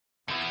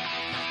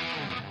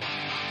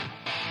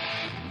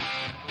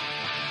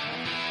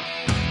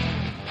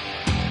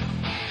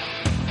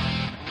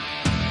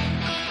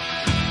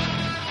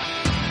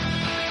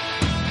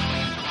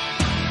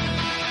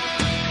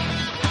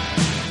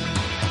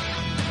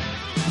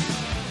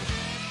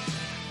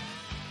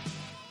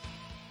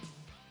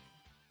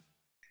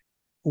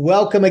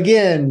Welcome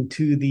again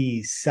to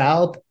the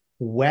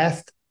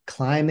Southwest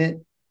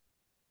Climate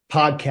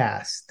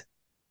Podcast.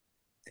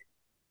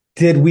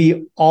 Did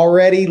we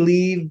already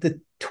leave the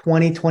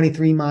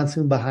 2023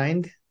 monsoon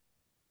behind?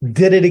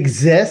 Did it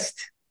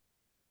exist?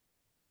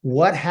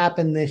 What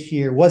happened this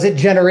year? Was it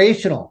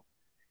generational?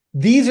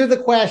 These are the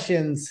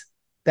questions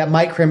that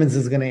Mike Crimmins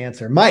is going to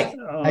answer. Mike,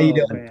 how you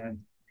Oh doing? man.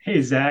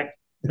 Hey Zach,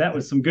 that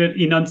was some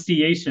good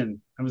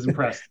enunciation. I was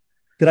impressed.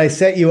 Did I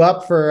set you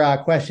up for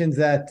questions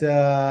that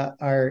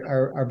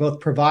are both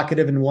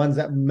provocative and ones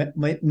that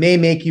may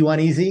make you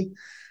uneasy?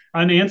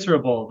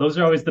 Unanswerable. Those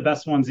are always the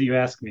best ones that you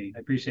ask me. I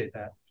appreciate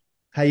that.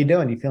 How you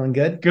doing? You feeling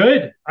good?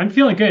 Good. I'm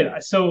feeling good.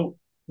 So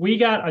we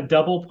got a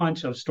double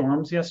punch of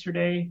storms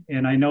yesterday,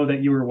 and I know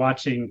that you were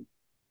watching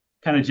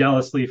kind of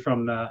jealously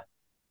from the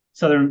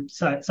southern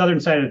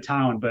side of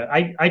town, but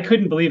I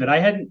couldn't believe it.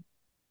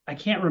 I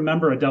can't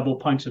remember a double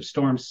punch of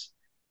storms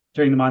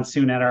during the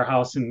monsoon at our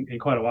house in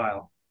quite a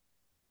while.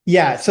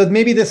 Yeah, so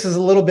maybe this is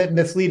a little bit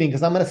misleading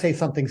because I'm going to say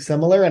something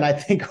similar, and I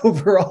think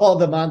overall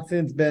the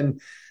monsoon's been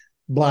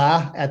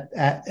blah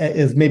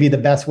is maybe the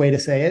best way to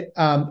say it.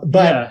 But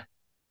Yeah.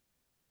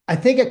 I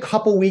think a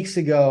couple weeks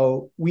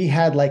ago we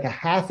had like a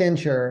half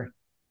incher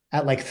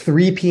at like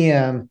 3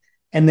 p.m.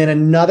 and then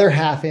another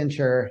half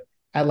incher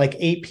at like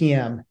 8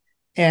 p.m.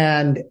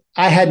 And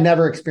I had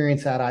never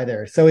experienced that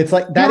either. So it's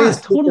like that Yeah, is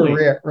super totally.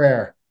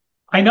 rare.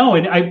 I know.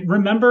 And I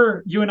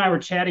remember you and I were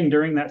chatting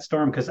during that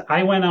storm because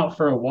I went out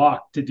for a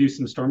walk to do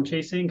some storm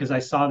chasing because I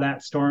saw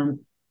that storm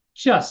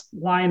just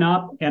line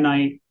up and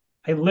I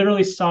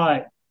literally saw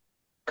it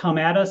come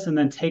at us and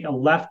then take a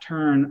left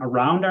turn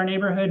around our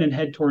neighborhood and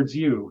head towards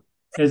you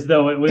as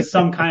though it was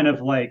some kind of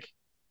like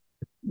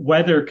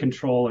weather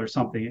control or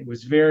something. It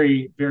was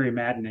very, very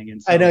maddening.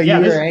 And I know so yeah,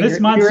 you were this angry. You were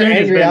monsoon has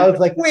angry. I been was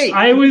like, wait,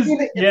 I was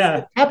it's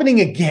yeah.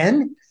 happening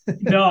again.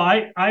 No,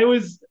 I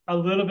was a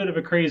little bit of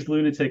a crazed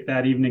lunatic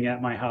that evening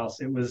at my house.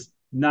 It was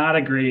not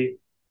a great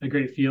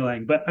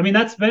feeling. But I mean,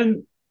 that's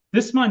been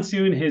this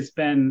monsoon has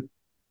been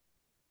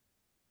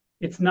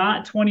it's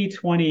not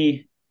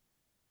 2020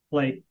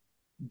 like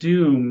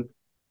doom,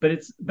 but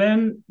it's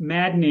been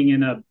maddening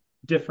in a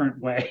different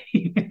way.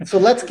 So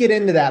let's get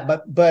into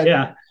that.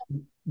 Yeah.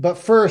 But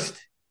first,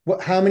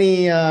 how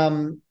many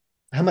how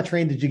much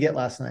rain did you get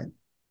last night?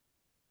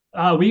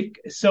 We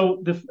so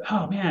the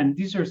oh man,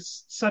 these are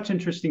such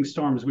interesting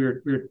storms. We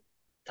were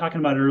talking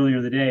about it earlier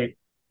in the day.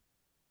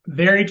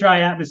 Very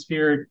dry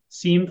atmosphere,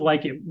 seemed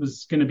like it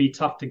was going to be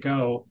tough to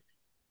go.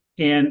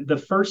 And the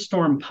first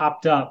storm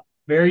popped up,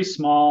 very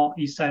small,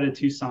 east side of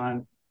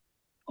Tucson,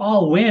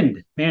 all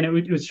wind, man.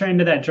 It was trying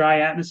to that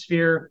dry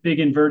atmosphere, big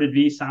inverted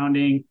V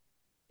sounding.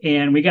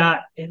 And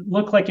it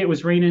looked like it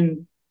was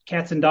raining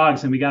cats and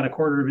dogs, and we got a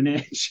quarter of an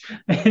inch.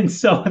 And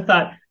so I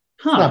thought,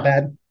 It's not huh,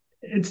 bad.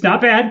 it's not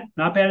bad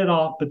at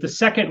all. But the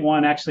second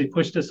one actually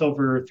pushed us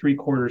over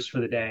 3/4 for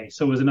the day.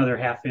 So it was another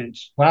half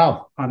inch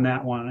Wow. on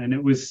that one. And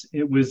it was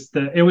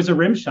a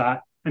rim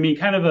shot. I mean,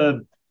 kind of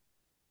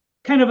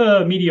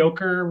a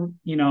mediocre,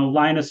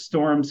 line of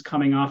storms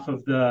coming off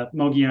of the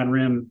Mogollon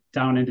Rim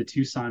down into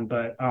Tucson,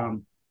 but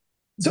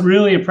So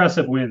really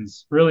impressive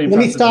winds, really let me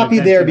impressive stop winds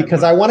you there entering that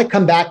because I month. want to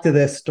come back to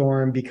this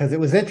storm because it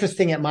was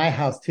interesting at my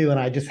house too, and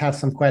I just have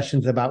some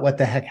questions about what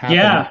the heck happened.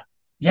 Yeah,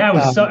 yeah,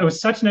 it Um, was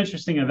such an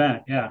interesting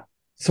event. Yeah,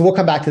 so we'll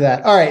come back to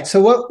that. All right.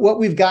 So what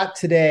we've got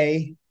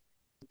today,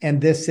 and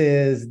this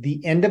is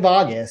the end of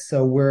August,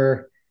 so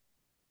we're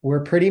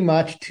pretty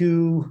much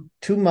two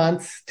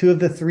months, two of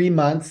the three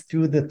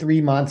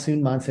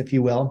monsoon months, if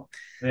you will.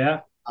 yeah,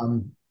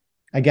 Um,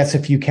 I guess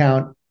if you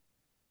count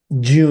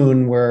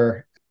June,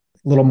 we're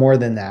a little more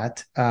than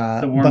that.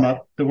 But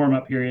the warm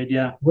up period.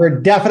 Yeah,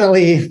 we're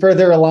definitely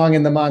further along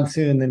in the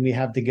monsoon than we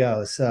have to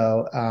go.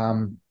 So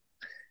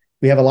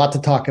we have a lot to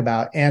talk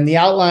about. And the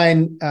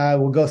outline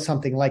will go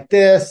something like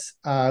this.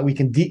 We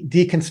can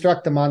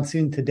deconstruct the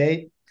monsoon to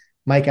date.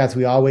 Mike, as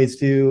we always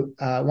do,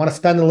 want to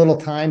spend a little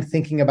time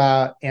thinking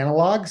about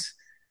analogs.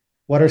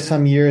 What are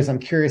some years? I'm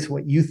curious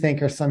what you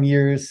think are some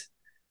years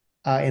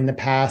in the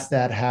past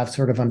that have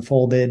sort of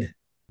unfolded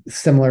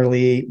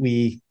similarly.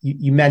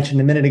 You mentioned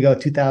a minute ago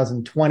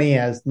 2020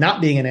 as not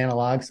being an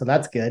analog, so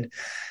that's good.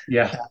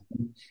 yeah.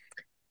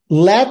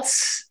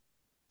 Let's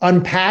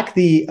unpack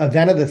the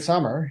event of the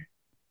summer,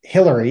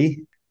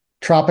 Hilary,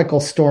 tropical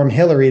storm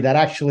Hilary, that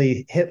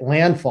actually hit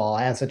landfall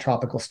as a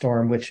tropical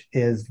storm, which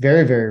is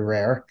very, very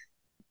rare.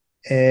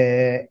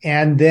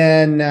 And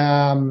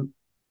then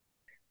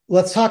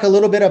let's talk a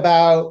little bit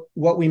about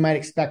what we might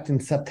expect in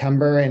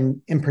September.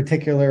 And in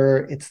particular,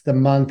 it's the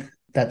month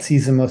that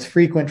sees the most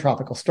frequent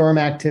tropical storm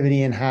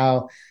activity and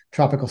how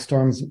tropical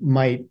storms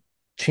might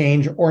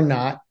change or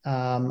not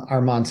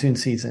our monsoon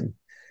season.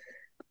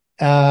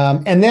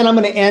 And then I'm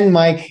going to end,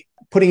 Mike,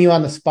 putting you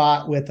on the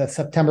spot with a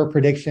September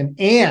prediction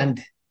and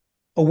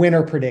a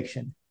winter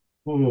prediction.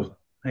 Ooh,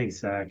 thanks,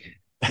 Zach.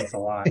 That's a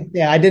lot.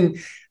 Yeah, I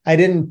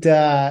didn't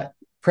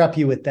prep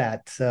you with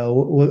that,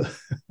 so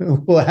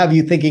we'll have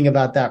you thinking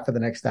about that for the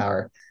next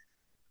hour.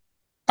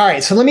 All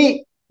right, so let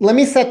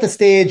me set the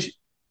stage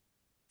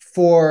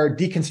for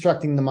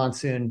deconstructing the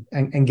monsoon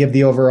and give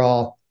the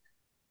overall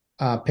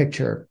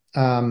picture.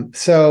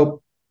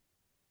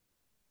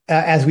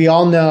 As we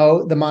all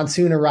know, the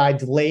monsoon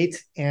arrived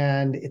late,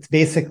 and it's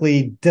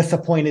basically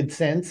disappointed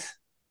since,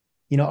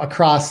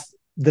 across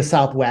the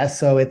Southwest.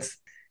 So it's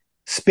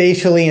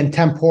spatially and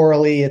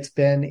temporally, it's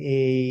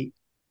been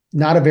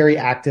not a very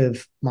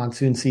active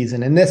monsoon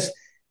season. And this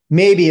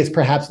maybe is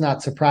perhaps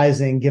not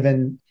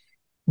surprising,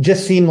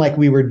 just seemed like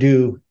we were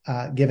due,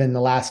 given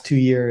the last 2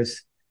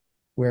 years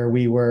where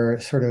we were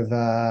sort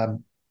of,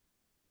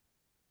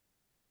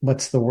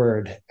 what's the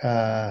word?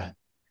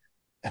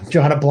 I'm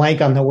drawing a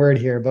blank on the word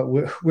here, but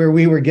where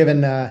we were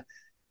given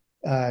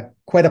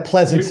quite a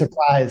pleasant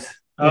surprise.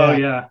 Oh,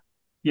 yeah.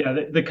 Yeah.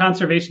 The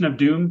conservation of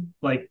doom,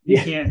 like you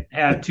can't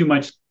have too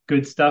much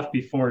good stuff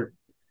before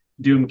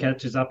doom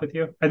catches up with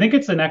you. I think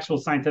it's an actual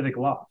scientific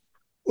law.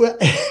 Well,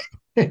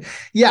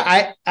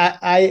 yeah,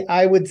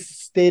 I would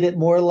state it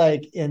more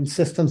like in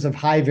systems of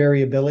high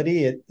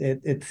variability.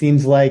 It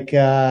seems like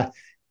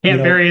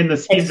vary in the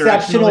same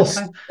direction.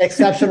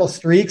 Exceptional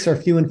streaks are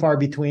few and far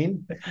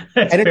between.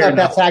 I don't know if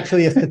that's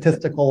actually a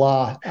statistical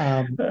law,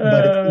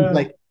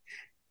 but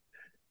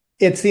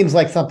it seems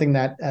like something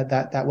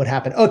that would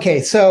happen.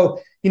 Okay, so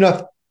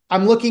if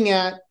I'm looking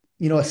at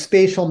a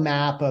spatial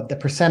map of the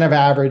percent of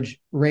average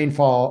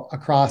rainfall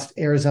across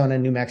Arizona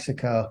and New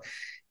Mexico,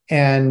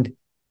 and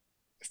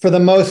for the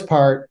most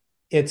part,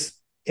 it's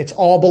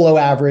all below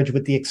average,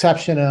 with the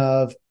exception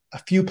of a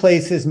few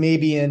places,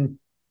 maybe in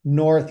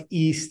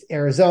northeast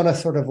Arizona,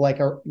 sort of like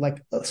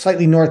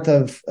slightly north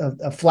of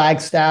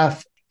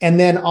Flagstaff, and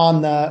then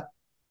on the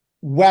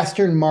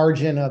western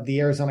margin of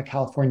the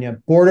Arizona-California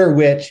border,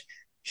 which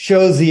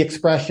shows the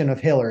expression of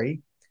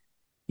Hilary,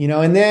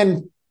 and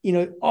then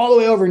all the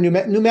way over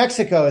New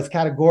Mexico is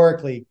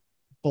categorically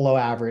below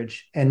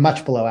average and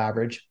much below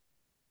average,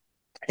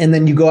 and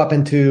then you go up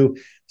into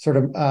sort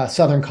of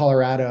southern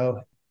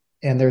Colorado,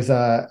 and there's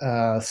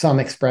some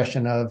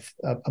expression of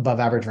above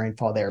average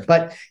rainfall there.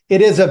 But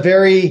it is a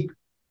very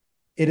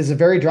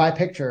dry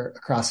picture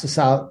across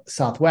the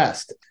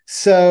Southwest.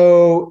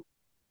 So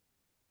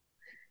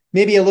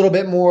maybe a little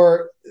bit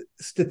more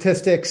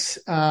statistics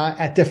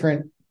at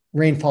different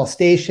rainfall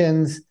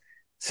stations.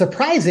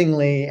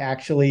 Surprisingly,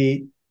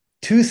 actually,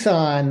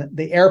 Tucson,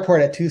 the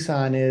airport at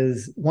Tucson,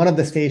 is one of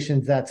the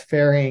stations that's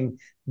faring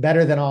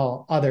better than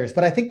all others.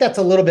 But I think that's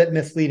a little bit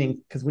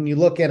misleading, because when you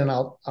look in, and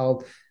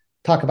I'll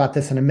talk about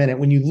this in a minute,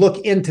 when you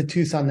look into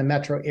Tucson, the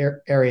metro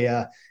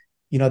area,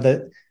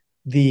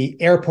 the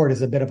airport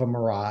is a bit of a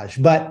mirage.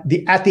 But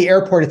at the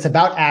airport, it's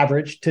about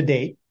average to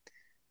date.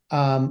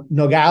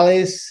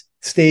 Nogales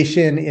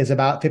Station is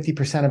about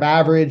 50% of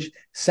average.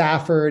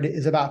 Safford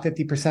is about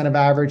 50% of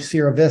average.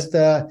 Sierra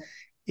Vista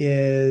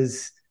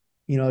is,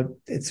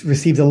 it's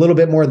received a little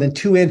bit more than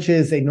 2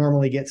 inches. They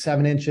normally get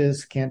 7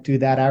 inches. Can't do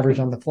that average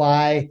on the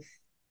fly.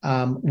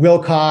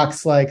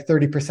 Wilcox, like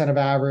 30% of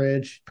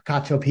average.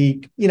 Picacho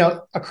Peak,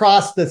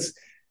 across this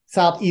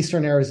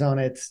southeastern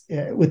Arizona, it's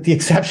with the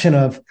exception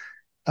of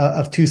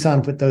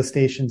Tucson, with those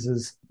stations,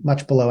 is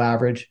much below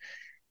average.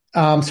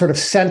 Sort of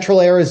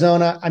central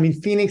Arizona,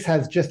 Phoenix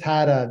has just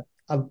had a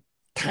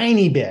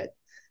tiny bit.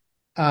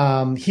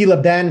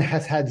 Gila Bend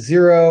has had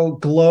 0.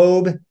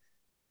 Globe,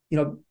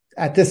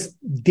 at this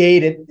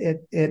date,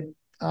 it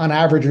on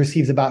average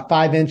receives about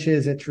 5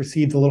 inches. It's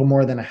received a little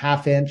more than a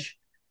half inch.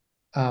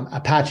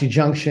 Apache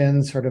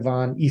Junction, sort of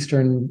on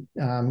eastern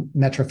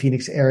Metro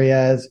Phoenix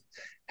areas,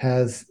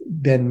 has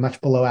been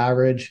much below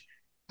average,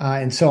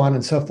 and so on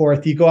and so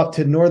forth. You go up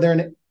to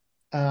northern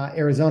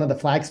Arizona, the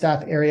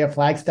Flagstaff area.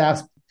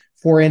 Flagstaff's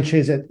 4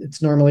 inches.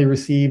 It's normally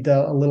received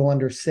a little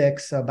under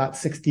 6, so about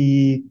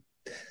 60,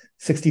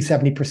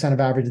 70% of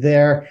average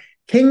there.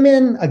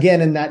 Kingman,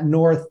 again, in that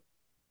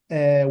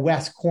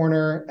west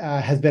corner,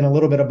 has been a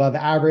little bit above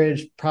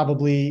average,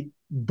 probably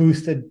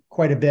boosted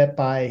quite a bit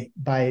by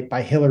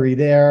Hilary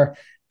there.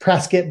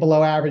 Prescott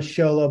below average,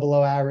 Show Low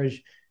below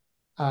average,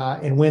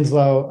 and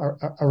Winslow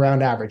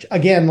around average.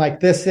 Again, like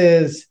this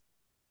is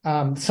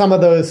some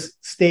of those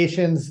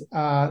stations.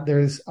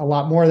 There's a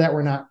lot more that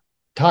we're not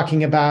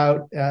talking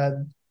about.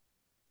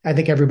 I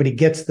think everybody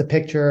gets the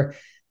picture.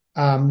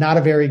 Not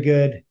a very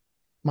good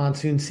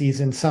monsoon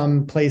season.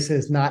 Some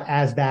places not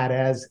as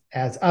bad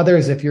as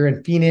others. If you're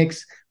in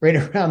Phoenix, right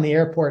around the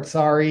airport,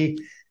 sorry.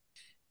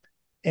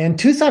 And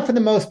Tucson, for the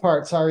most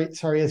part,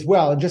 sorry as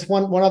well. And just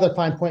one other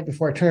fine point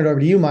before I turn it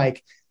over to you,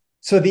 Mike.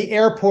 So the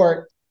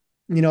airport,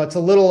 it's a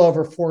little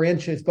over 4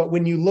 inches, but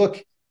when you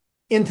look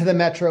into the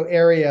metro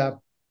area,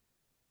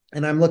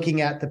 and I'm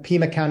looking at the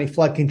Pima County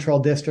Flood Control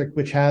District,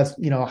 which has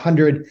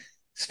 100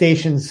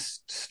 stations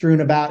strewn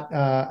about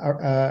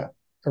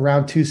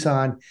around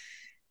Tucson,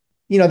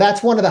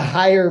 that's one of the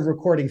higher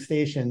recording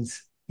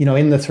stations,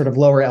 in the sort of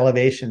lower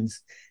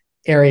elevations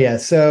area.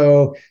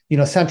 So,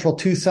 central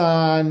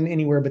Tucson,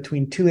 anywhere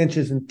between 2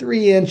 inches and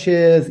 3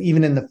 inches,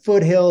 even in the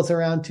foothills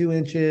around 2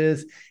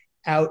 inches,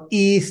 out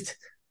east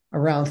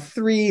around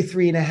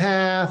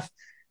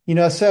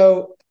 3.5.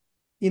 So,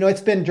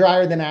 it's been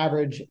drier than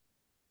average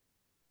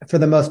for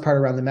the most part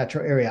around the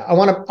metro area. I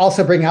want to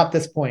also bring out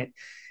this point.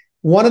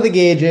 One of the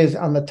gauges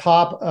on the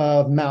top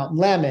of Mount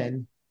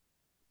Lemmon,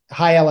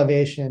 high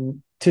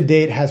elevation to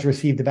date has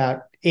received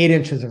about 8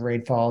 inches of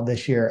rainfall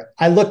this year.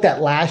 I looked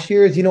at last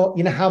year's, you know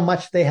how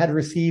much they had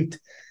received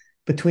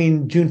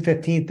between June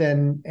 15th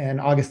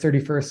and August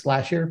 31st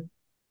last year?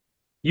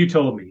 You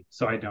told me,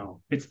 so I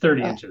don't. It's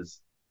 30 Uh, inches.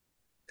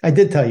 I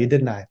did tell you,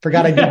 didn't I?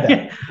 Forgot I did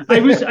that.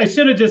 I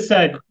should have just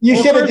said, You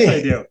well, of should have. course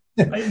I do.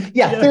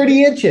 Yeah,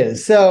 30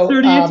 inches. So,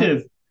 30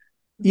 inches.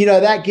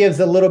 that gives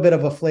a little bit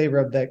of a flavor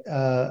of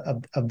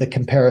the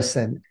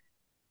comparison.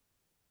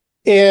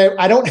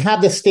 I don't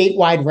have the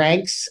statewide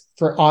ranks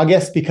for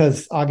August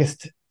because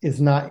August is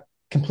not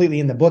completely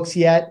in the books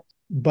yet,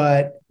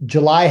 but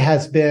July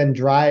has been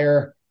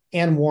drier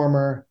and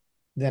warmer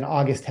than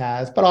August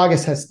has. But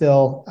August has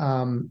still,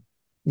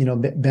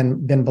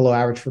 been below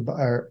average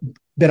or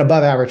been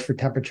above average for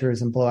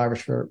temperatures and below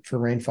average for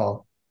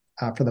rainfall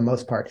for the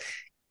most part.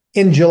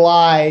 In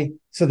July,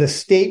 so the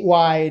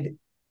statewide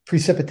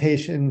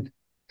precipitation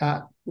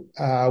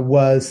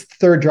was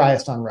third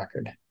driest on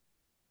record.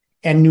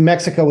 And New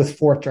Mexico was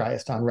fourth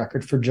driest on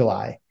record for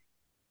July.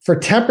 For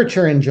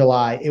temperature in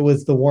July, it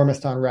was the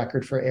warmest on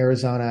record for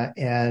Arizona.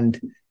 And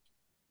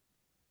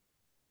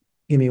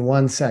give me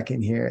 1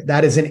 second here.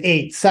 That is an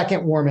 8,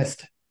 second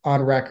warmest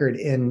on record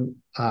in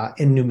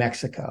New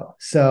Mexico.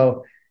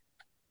 So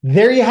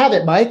there you have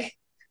it, Mike.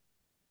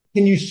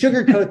 Can you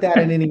sugarcoat that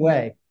in any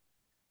way?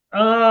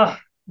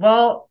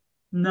 Well,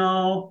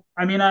 no.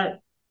 I mean, I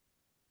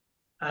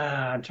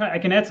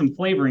can add some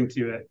flavoring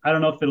to it. I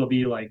don't know if it'll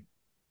be like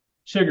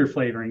sugar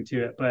flavoring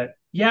to it, but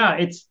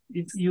yeah,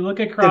 you look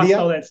across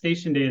all that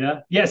station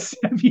data. Yes.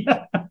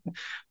 Yeah.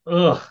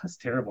 Ugh, that's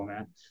terrible,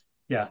 man.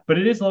 Yeah, but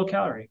it is low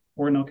calorie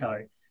or no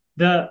calorie.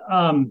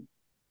 The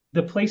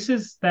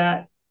places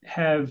that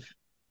have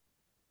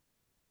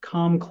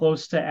come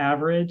close to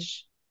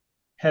average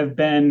have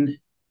been,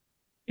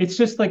 it's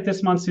just like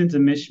this monsoon's a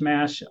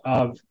mishmash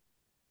of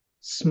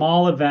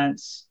small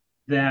events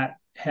that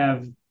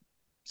have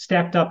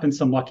stacked up in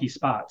some lucky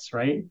spots,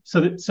 right?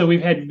 So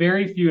we've had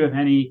very few, if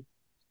any,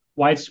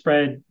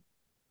 widespread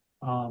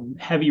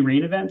heavy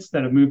rain events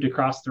that have moved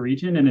across the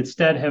region, and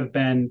instead have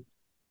been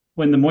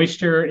when the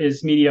moisture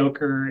is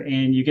mediocre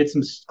and you get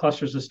some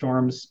clusters of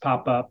storms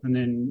pop up, and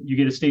then you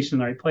get a station in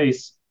the right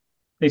place,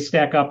 they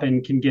stack up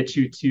and can get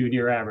you to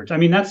near average. I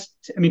mean,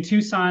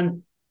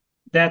 Tucson,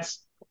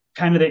 that's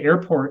kind of the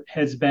airport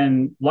has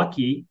been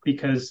lucky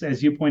because,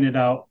 as you pointed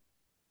out,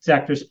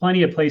 Zach, there's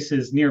plenty of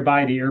places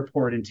nearby the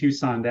airport in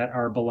Tucson that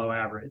are below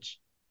average,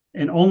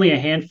 and only a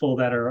handful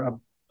that are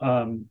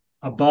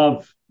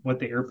above what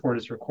the airport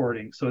is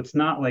recording. So it's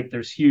not like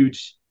there's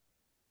huge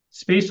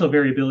spatial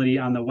variability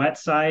on the wet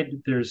side.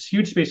 There's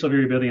huge spatial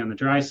variability on the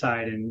dry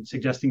side, and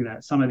suggesting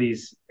that some of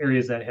these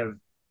areas that have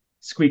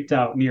squeaked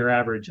out near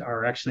average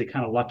are actually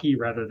kind of lucky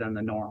rather than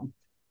the norm.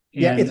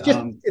 Yeah,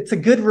 it's a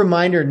good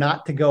reminder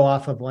not to go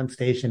off of one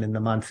station in the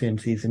monsoon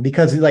season,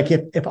 because like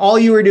if all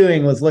you were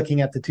doing was looking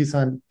at the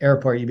Tucson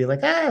airport, you'd be like,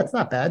 it's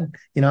not bad.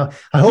 I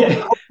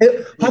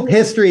hope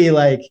history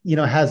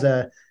has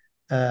a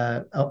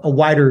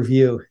wider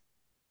view.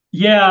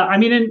 Yeah, I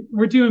mean, and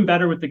we're doing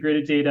better with the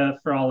gridded data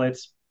for all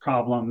its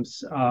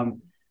problems.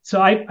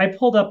 So I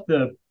pulled up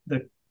the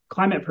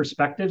climate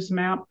perspectives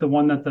map, the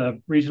one that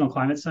the regional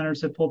climate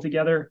centers have pulled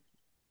together.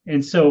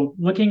 And so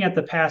looking at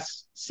the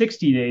past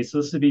 60 days,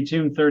 so this would be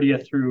June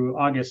 30th through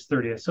August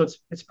 30th. So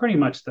it's pretty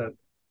much the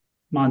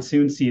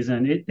monsoon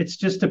season. It's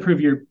just to put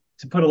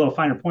a little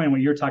finer point on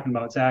what you're talking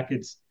about, Zach.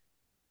 It's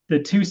the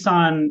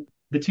Tucson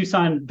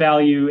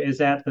value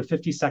is at the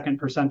 52nd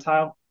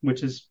percentile,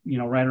 which is,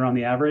 right around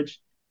the average.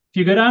 If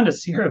you go down to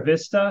Sierra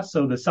Vista,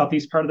 so the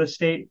southeast part of the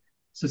state,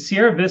 so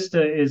Sierra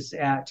Vista is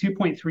at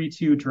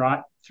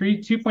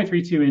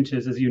 2.32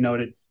 inches, as you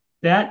noted.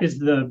 That is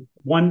the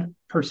 1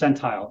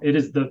 percentile. It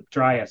is the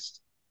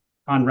driest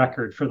on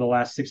record for the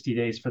last 60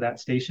 days for that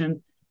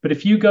station. But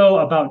if you go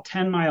about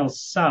 10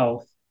 miles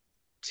south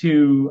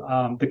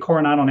to the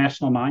Coronado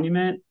National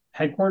Monument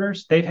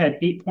headquarters, they've had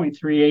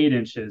 8.38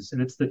 inches, and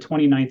it's the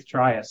 29th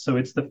driest. So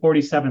it's the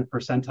 47th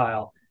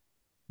percentile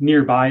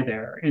nearby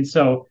there. And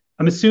so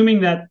I'm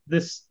assuming that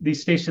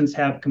these stations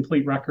have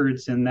complete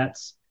records, and that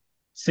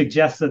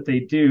suggests that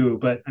they do.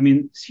 But I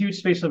mean, it's huge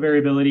spatial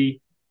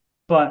variability.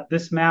 But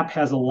this map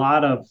has a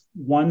lot of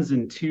 1s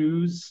and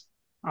 2s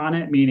on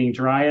it, meaning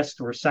driest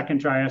or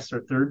second driest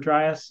or third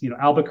driest.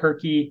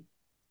 Albuquerque,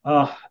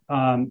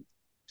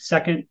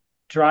 second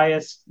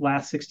driest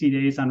last 60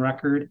 days on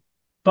record,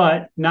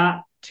 but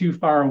not too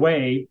far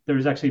away.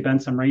 There's actually been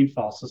some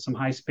rainfall, so some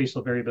high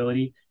spatial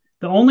variability.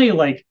 The only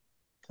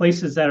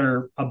places that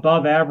are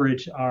above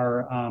average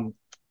are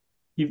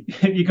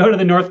you go to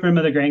the north rim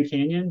of the Grand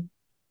Canyon.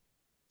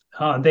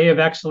 They have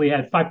actually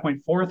had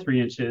 5.43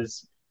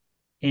 inches.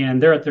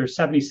 And they're at their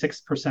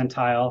 76th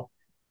percentile,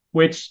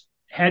 which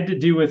had to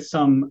do with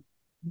some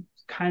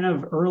kind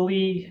of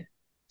early.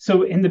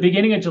 So in the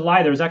beginning of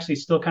July, there was actually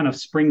still kind of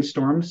spring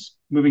storms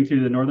moving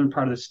through the northern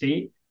part of the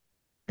state.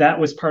 That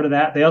was part of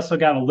that. They also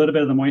got a little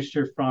bit of the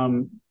moisture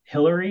from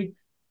Hilary.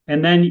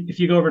 And then if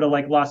you go over to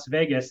Las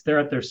Vegas, they're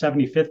at their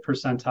 75th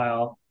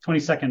percentile,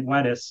 22nd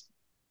wettest.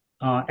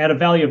 at a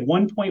value of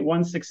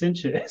 1.16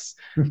 inches.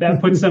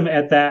 That puts them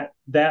at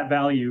that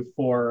value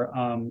for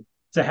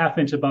it's a half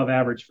inch above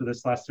average for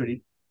this last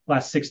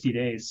 60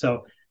 days.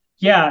 So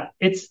yeah,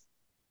 it's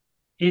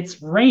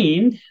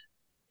rained.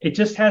 It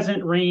just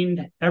hasn't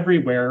rained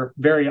everywhere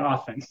very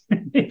often.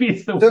 Maybe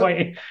it's the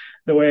way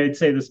I'd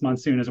say this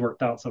monsoon has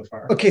worked out so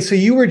far. Okay, so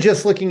you were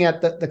just looking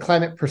at the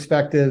Climate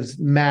Perspectives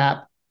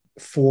map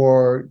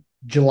for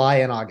July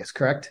and August,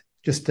 correct?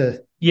 Just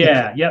to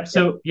Yep.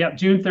 So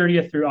June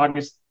 30th through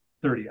August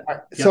 30th. Right.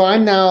 So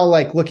I'm now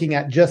like looking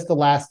at just the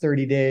last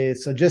 30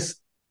 days. So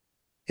just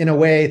in a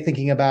way,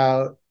 thinking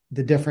about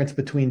the difference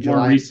between July.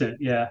 More recent,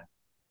 yeah.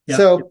 Yep.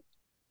 So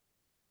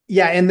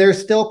yeah, and there's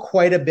still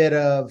quite a bit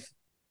of,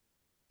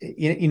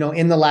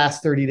 in the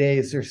last 30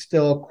 days, there's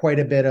still quite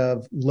a bit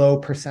of low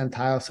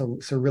percentile,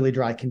 so really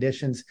dry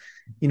conditions.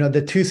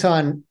 The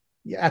Tucson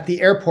at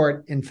the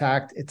airport, in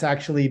fact, it's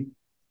actually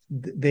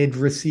they'd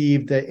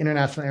received the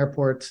international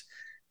airports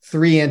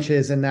 3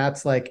 inches, and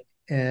that's like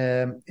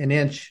an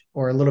inch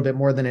or a little bit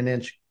more than an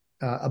inch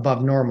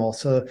above normal.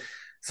 So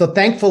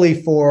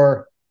thankfully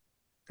for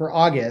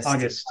August.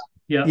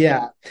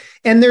 Yeah.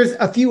 And there's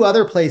a few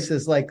other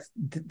places like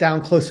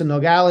down close to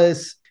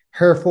Nogales,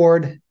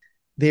 Hereford.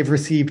 They've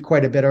received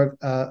quite a bit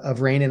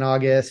of rain in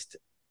August,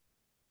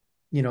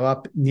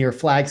 up near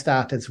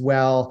Flagstaff as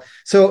well.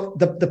 So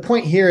the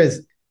point here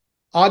is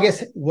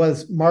August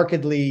was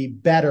markedly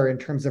better in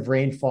terms of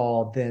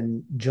rainfall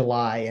than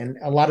July. And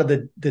a lot of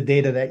the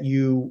data that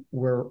you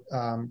were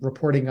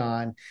reporting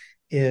on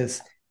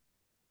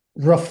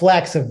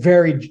reflects a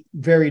very,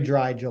 very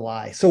dry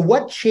July. So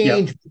what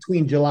changed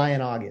between July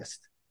and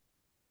August?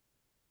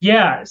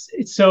 Yeah.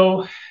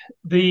 So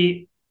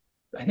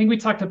I think we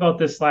talked about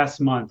this last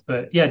month,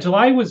 but yeah,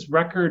 July was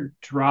record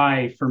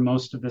dry for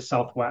most of the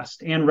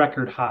Southwest and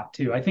record hot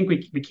too. I think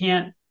we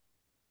can't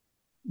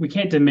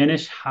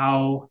diminish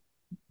how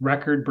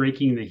record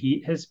breaking the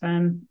heat has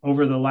been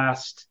over the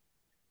last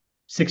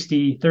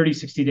 60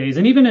 days.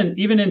 And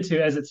even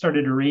into, as it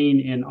started to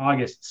rain in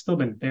August, it's still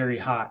been very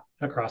hot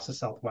across the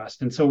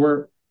Southwest. And so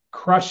we're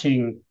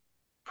crushing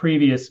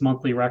previous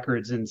monthly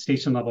records and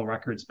station level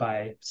records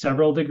by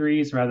several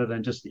degrees rather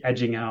than just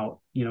edging out,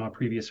 a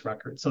previous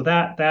record. So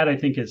that I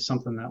think is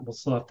something that we'll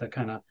still have to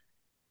kind of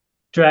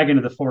drag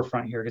into the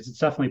forefront here, because it's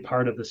definitely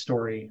part of the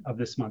story of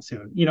this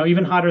monsoon.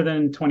 Even hotter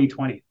than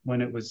 2020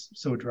 when it was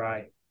so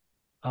dry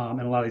in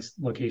a lot of these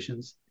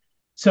locations.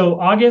 So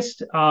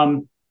August,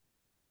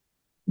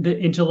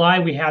 in July,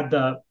 we had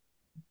the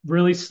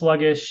really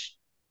sluggish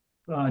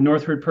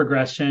northward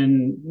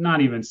progression,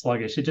 not even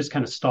sluggish, it just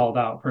kind of stalled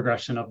out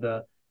progression of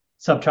the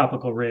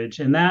subtropical ridge.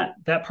 And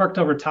that parked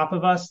over top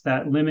of us,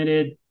 that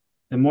limited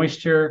the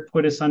moisture,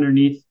 put us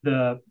underneath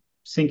the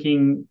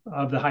sinking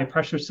of the high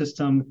pressure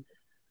system,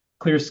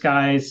 clear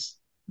skies,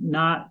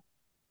 not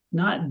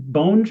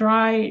bone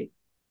dry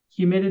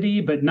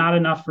humidity, but not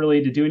enough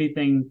really to do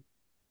anything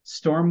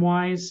storm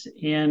wise,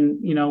 and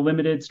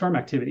limited storm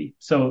activity.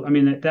 So I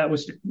mean that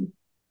was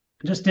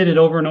just did it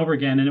over and over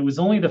again, and it was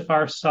only the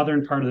far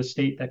southern part of the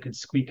state that could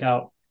squeak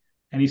out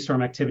any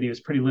storm activity. It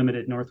was pretty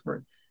limited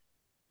northward.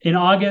 In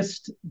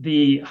August,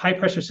 the high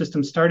pressure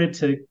system started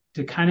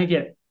to kind of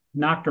get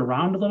knocked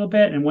around a little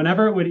bit, and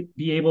whenever it would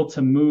be able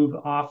to move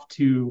off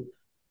to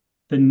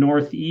the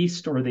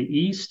northeast or the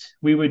east,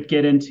 we would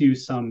get into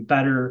some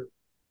better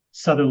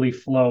southerly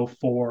flow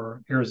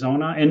for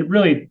Arizona. And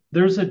really,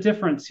 there's a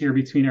difference here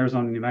between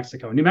Arizona and New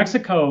Mexico. New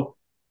Mexico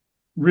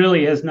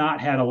really has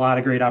not had a lot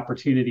of great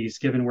opportunities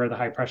given where the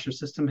high pressure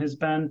system has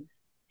been,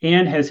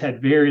 and has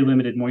had very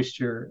limited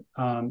moisture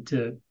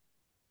to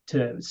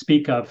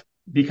speak of,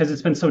 because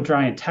it's been so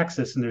dry in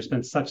Texas and there's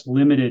been such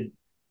limited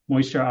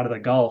moisture out of the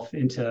Gulf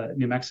into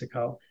New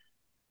Mexico.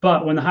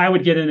 But when the high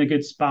would get in a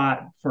good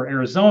spot for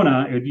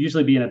Arizona, it would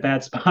usually be in a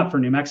bad spot for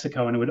New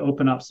Mexico, and it would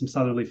open up some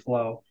southerly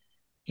flow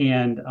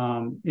and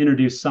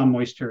introduce some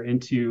moisture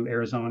into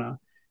Arizona.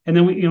 And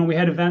then we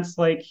had events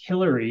like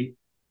Hilary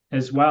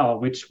as well,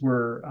 which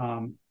were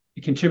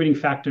a contributing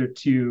factor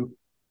to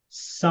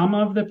some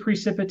of the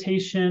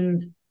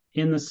precipitation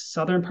in the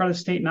southern part of the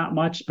state, not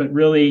much, but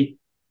really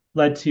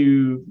led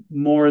to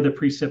more of the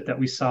precip that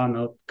we saw in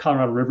the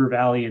Colorado River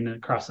Valley and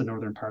across the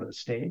northern part of the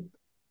state.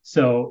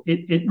 So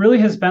it really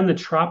has been the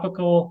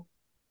tropical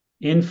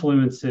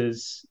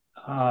influences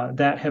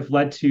that have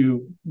led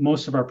to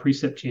most of our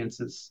precip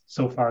chances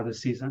so far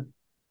this season.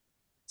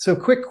 So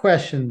quick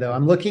question though,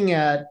 I'm looking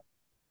at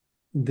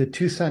the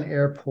Tucson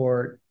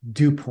airport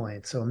dew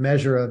point, so a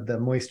measure of the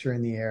moisture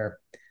in the air.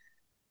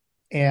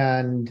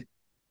 And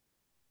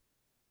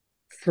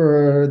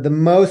for the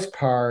most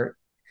part,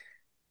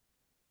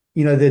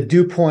 the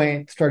dew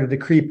point started to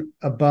creep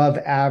above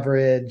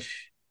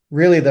average.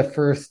 Really, the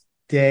first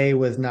day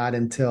was not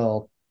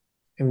until,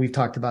 and we've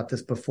talked about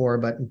this before,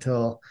 but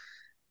until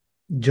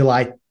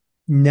July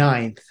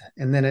 9th.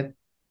 And then it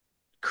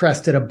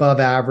crested above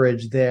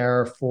average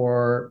there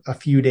for a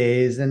few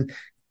days, and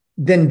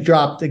then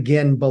dropped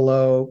again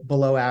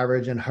below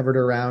average and hovered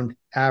around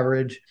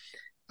average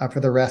for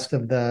the rest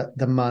of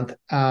the month.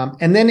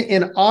 And then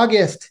in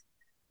August,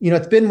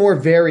 it's been more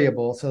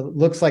variable. So it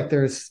looks like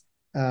there's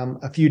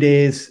a few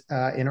days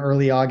in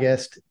early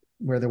August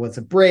where there was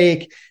a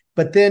break.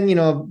 But then,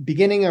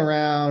 beginning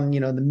around,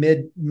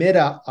 the mid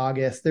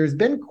August, there's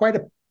been quite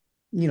a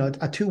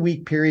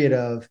 2-week period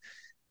of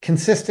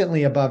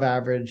consistently above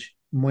average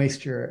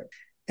moisture.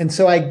 And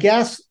so I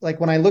guess like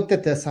when I looked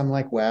at this, I'm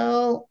like,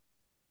 well,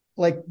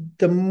 like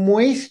the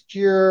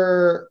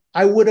moisture,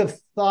 I would have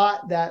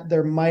thought that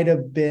there might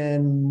have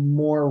been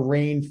more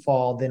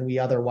rainfall than we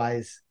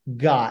otherwise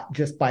got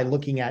just by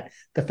looking at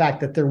the fact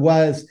that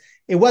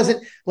it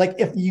wasn't like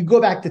if you go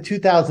back to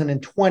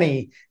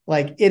 2020,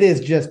 like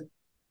it's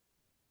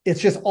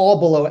just all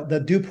below, the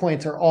dew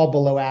points are all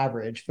below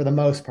average for the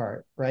most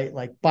part, right?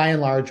 Like by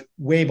and large,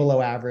 way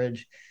below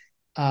average.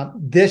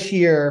 This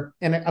year,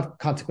 and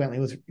consequently,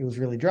 it was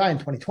really dry in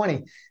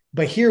 2020.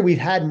 But here we've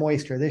had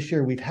moisture. This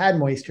year we've had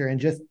moisture, and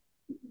just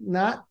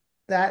not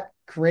that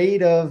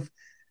great of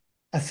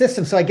a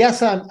system. So I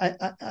guess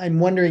I'm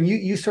wondering.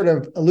 You sort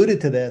of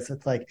alluded to this.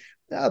 It's like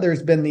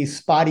there's been these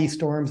spotty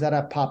storms that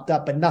have popped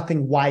up, but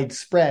nothing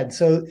widespread.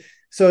 So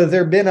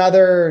there have been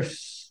other,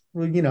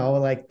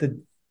 like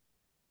the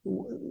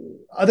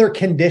other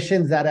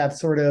conditions that have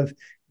sort of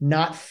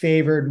not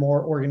favored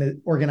more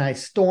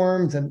organized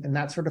storms and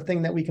that sort of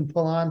thing that we can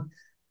pull on.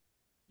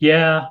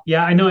 Yeah,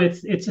 I know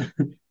it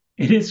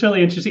is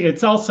really interesting.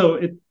 It's also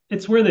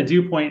it's where the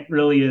dew point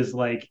really is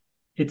like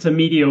it's a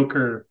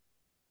mediocre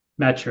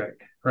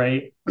metric,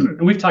 right?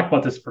 And we've talked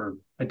about this for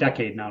a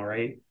decade now,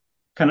 right?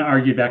 Kind of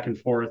argued back and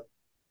forth.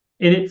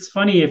 And it's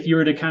funny if you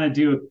were to kind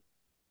of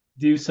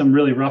do some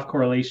really rough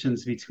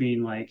correlations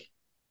between like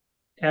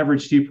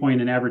average dew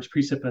point and average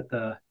precip at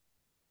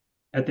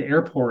the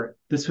airport,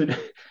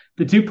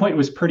 the dew point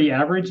was pretty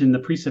average and the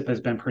precip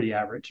has been pretty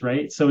average,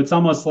 right? So it's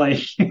almost like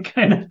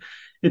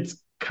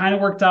it's kind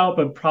of worked out,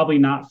 but probably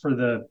not for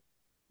the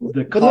But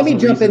let me causal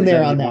jump in reasons there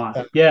that on you'd that want.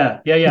 though. Yeah.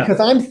 Because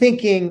I'm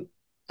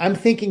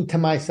thinking to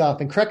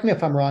myself, and correct me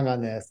if I'm wrong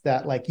on this,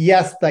 that like,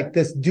 yes, like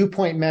this dew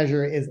point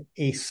measure is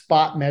a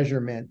spot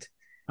measurement,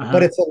 but Uh-huh.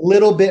 it's a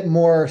little bit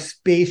more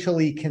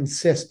spatially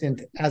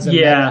consistent as a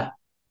measure Yeah.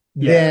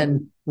 Yeah.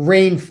 than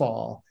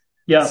rainfall.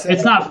 Yeah. So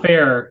It's not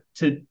fair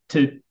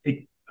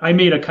I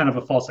made a kind of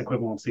a false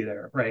equivalency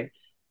there, right?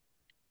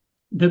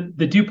 The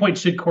dew point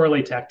should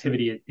correlate to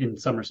activity in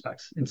some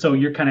respects. And so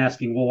you're kind of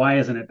asking, well, why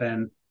hasn't it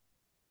been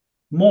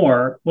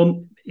more?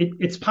 Well,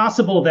 it's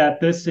possible that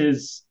this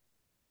is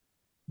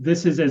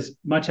as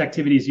much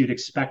activity as you'd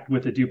expect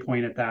with a dew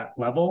point at that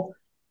level.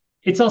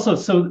 It's also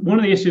so one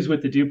of the issues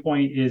with the dew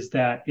point is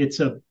that it's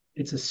a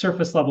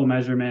surface level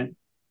measurement.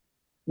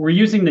 We're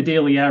using the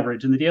daily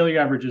average, and the daily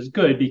average is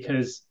good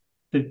because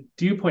the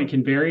dew point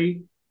can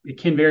vary. It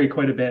can vary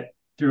quite a bit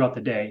throughout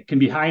the day. It can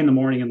be high in the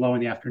morning and low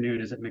in the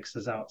afternoon as it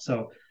mixes out.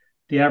 So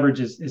the average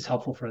is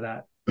helpful for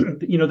that.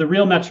 The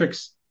real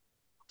metrics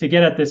to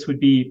get at this would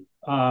be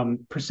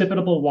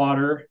precipitable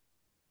water,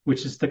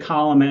 which is the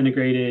column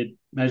integrated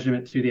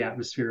measurement through the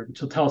atmosphere,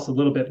 which will tell us a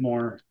little bit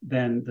more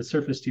than the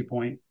surface dew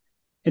point.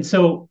 And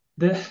so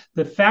the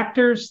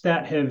factors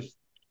that have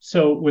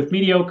with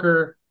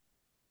mediocre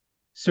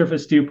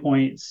surface dew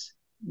points,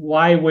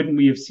 why wouldn't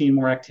we have seen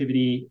more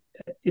activity?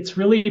 It's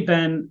really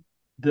been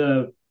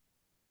the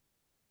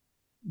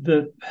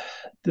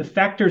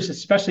factors,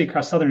 especially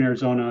across southern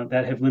Arizona,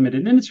 that have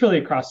limited, and it's really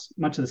across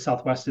much of the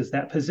Southwest, is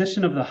that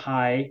position of the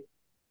high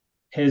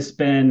has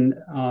been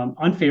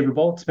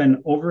unfavorable. It's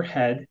been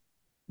overhead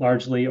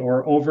largely,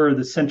 or over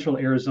the central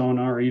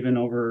Arizona, or even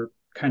over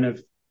kind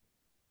of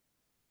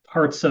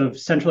parts of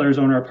central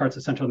Arizona or parts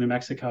of central New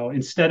Mexico,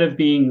 instead of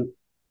being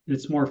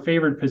its more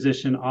favored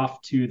position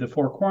off to the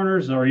Four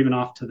Corners or even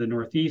off to the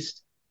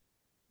northeast,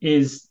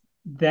 is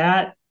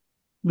that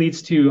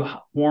leads to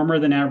warmer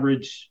than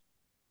average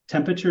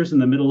temperatures in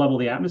the middle level of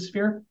the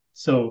atmosphere.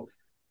 So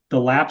the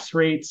lapse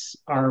rates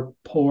are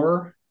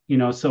poor,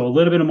 so a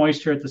little bit of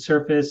moisture at the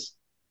surface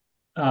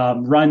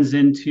runs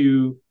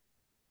into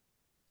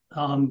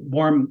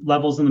warm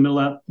levels in the middle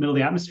of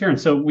the atmosphere.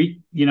 And so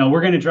we're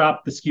going to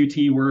drop the skew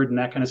T word and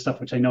that kind of stuff,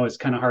 which I know is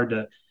kind of hard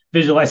to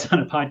visualize on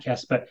a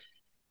podcast, but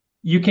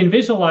you can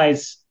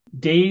visualize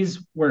days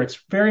where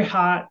it's very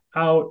hot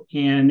out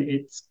and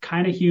it's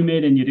kind of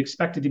humid and you'd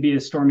expect it to be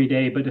a stormy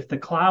day. But if the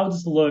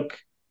clouds look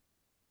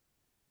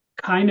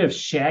kind of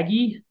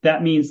shaggy,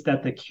 that means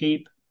that the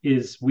cape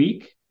is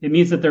weak. It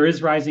means that there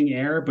is rising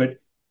air, but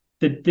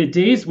the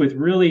days with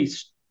really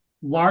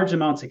large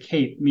amounts of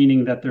cape,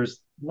 meaning that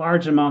there's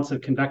large amounts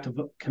of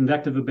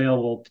convective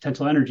available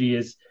potential energy,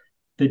 is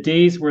the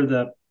days where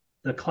the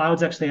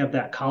clouds actually have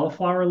that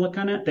cauliflower look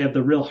on it. They have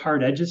the real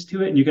hard edges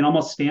to it, and you can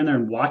almost stand there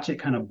and watch it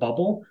kind of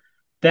bubble.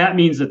 That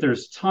means that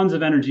there's tons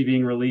of energy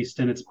being released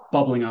and it's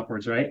bubbling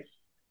upwards, right?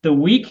 The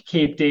weak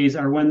cape days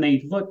are when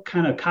they look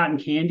kind of cotton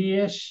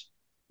candy-ish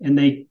and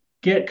they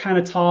get kind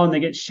of tall and they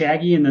get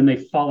shaggy and then they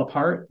fall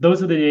apart.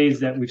 Those are the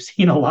days that we've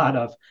seen a lot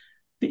of.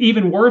 The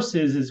even worse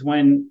is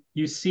when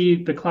you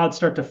see the clouds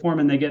start to form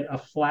and they get a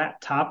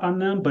flat top on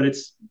them, but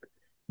it's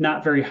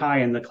not very high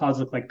and the clouds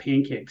look like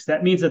pancakes.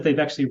 That means that they've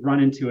actually run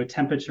into a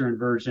temperature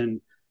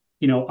inversion,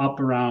 up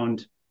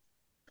around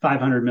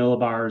 500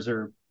 millibars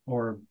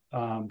or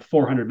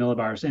 400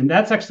 millibars. And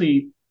that's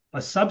actually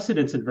a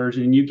subsidence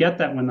inversion. And you get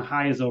that when the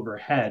high is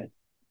overhead,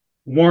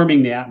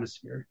 warming the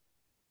atmosphere.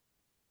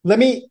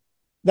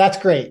 That's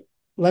great.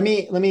 Let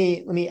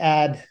me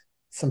add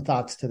some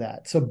thoughts to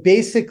that. So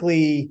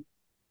basically,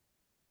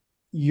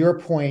 your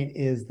point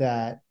is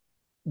that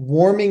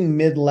warming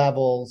mid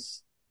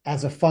levels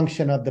as a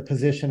function of the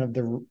position of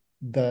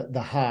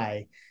the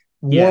high,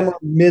 warmer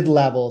mid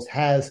levels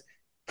has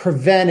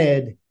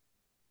prevented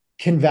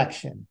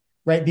convection,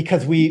 right?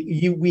 Because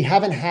we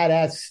haven't had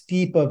as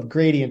steep of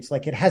gradients,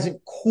 like it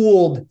hasn't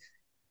cooled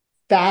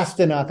fast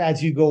enough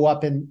as you go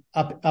up in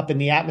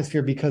the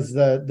atmosphere because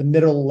the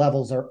middle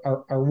levels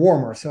are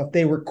warmer. So if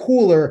they were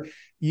cooler,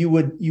 you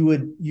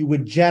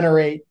would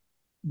generate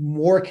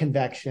more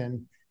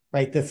convection,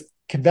 right? This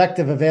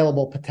convective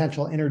available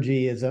potential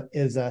energy is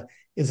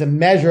a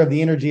measure of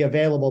the energy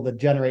available to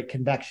generate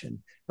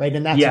convection, right?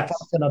 And that's a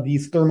function of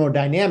these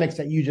thermodynamics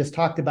that you just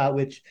talked about,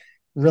 which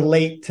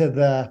relate to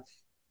the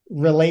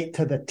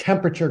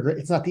temperature.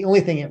 It's not the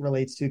only thing it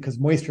relates to, because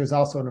moisture is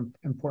also an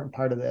important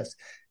part of this,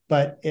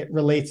 but it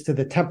relates to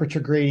the temperature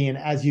gradient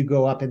as you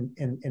go up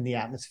in the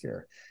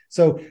atmosphere.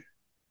 So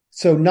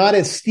not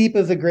as steep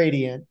as a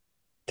gradient,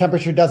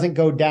 temperature doesn't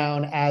go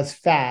down as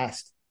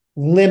fast,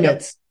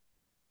 limits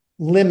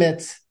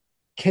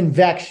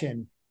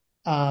convection.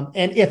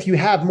 And if you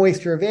have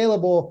moisture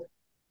available,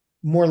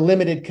 more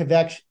limited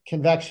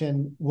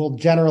convection will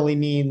generally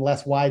mean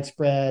less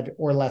widespread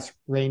or less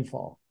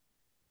rainfall.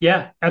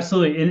 Yeah,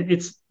 absolutely. And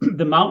it's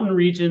the mountain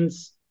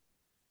regions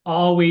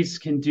always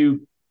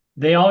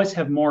they always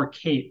have more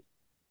CAPE,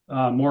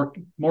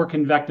 more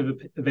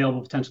convective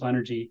available potential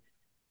energy,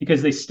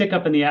 because they stick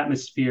up in the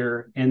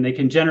atmosphere and they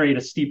can generate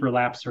a steeper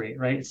lapse rate,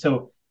 right?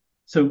 So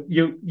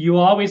you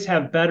always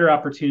have better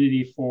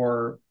opportunity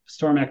for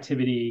storm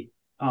activity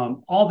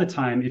all the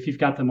time if you've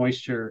got the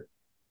moisture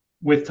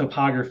with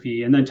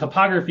topography. And then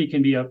topography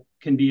can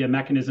be a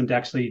mechanism to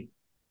actually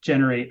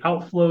generate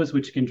outflows,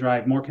 which can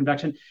drive more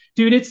convection.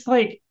 Dude, it's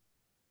like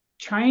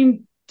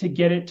trying to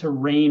get it to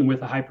rain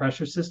with a high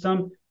pressure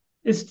system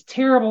is a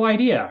terrible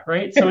idea,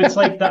 right? So it's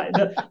like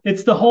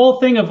it's the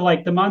whole thing of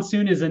like the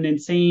monsoon is an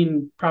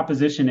insane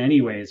proposition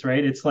anyways,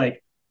 right? It's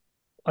like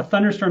a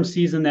thunderstorm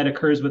season that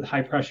occurs with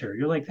high pressure.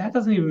 You're like, that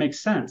doesn't even make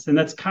sense. And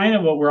that's kind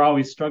of what we're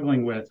always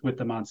struggling with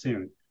the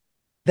monsoon.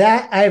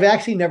 That I've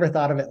actually never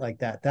thought of it like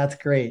that. That's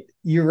great.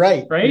 You're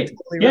right. Right? You're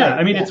totally Yeah. right.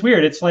 I mean, it's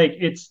weird. It's like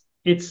it's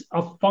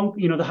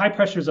the high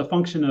pressure is a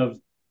function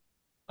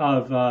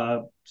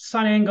of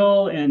sun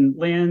angle and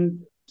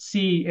land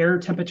sea air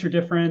temperature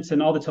difference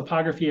and all the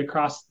topography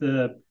across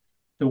the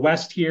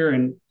west here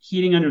and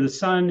heating under the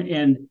sun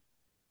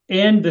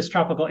and this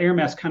tropical air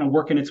mass kind of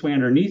working its way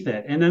underneath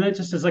it. And then it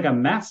just is like a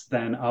mess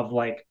then of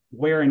like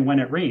where and when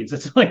it rains.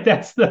 It's like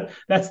that's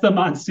the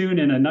monsoon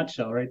in a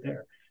nutshell right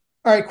there.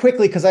 All right,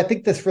 quickly, because I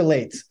think this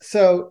relates.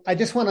 So I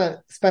just want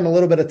to spend a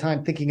little bit of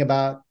time thinking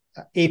about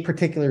a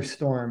particular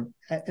storm.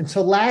 And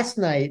so last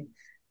night,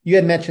 you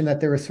had mentioned that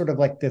there was sort of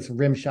like this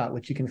rim shot,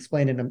 which you can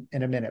explain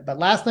in a minute. But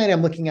last night,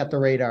 I'm looking at the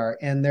radar,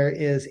 and there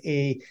is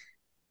a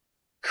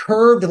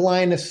curved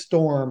line of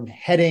storm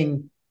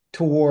heading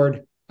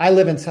toward. I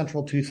live in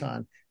central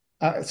Tucson.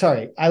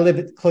 I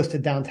live close to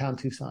downtown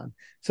Tucson.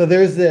 So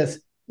there's this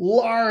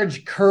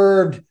large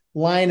curved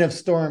line of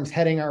storms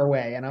heading our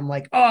way, and I'm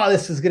like, oh,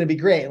 this is going to be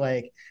great.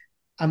 Like,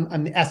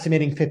 I'm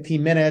estimating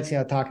 15 minutes.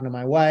 Talking to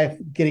my wife,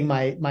 getting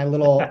my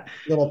little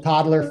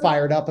toddler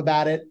fired up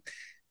about it,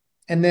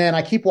 and then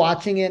I keep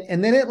watching it,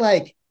 and then it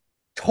like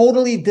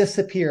totally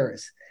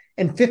disappears.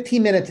 And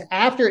 15 minutes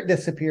after it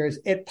disappears,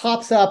 it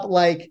pops up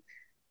like,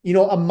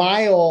 a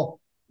mile,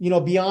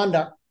 beyond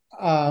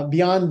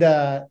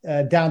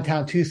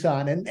downtown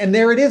Tucson, and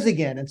there it is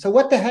again. And so,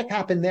 what the heck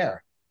happened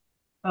there?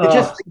 It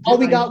just all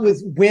we got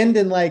was wind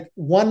and like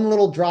one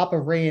little drop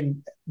of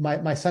rain.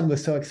 My son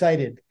was so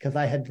excited because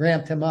I had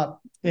amped him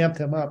up.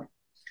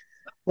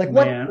 Like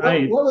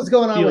Man, what was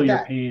going on with your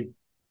that? pain.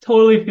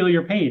 Totally feel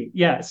your pain.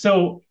 Yeah.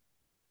 So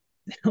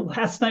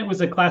last night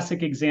was a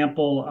classic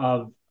example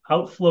of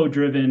outflow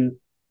driven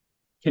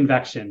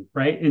convection,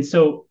 right? And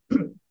so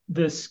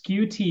the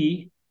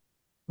SKU-T,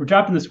 we're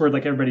dropping this word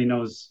like everybody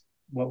knows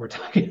what we're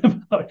talking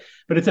about,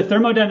 but it's a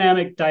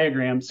thermodynamic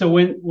diagram. So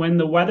when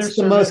the weather It's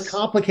the most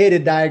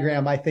complicated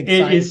diagram I think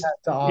science has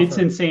to offer. It's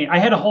insane. I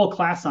had a whole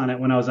class on it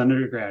when I was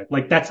undergrad.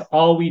 Like that's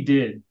all we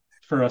did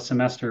for a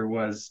semester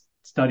was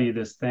study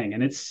this thing,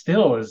 and it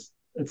still is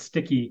a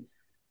sticky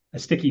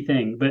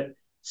thing. But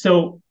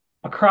so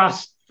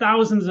across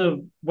thousands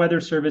of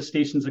weather service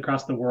stations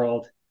across the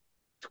world,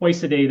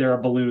 twice a day there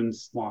are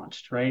balloons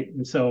launched, right?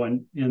 And so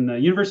in the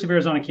University of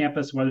Arizona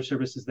campus, Weather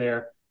Service is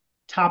there.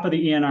 Top of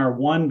the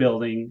ENR1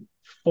 building,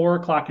 4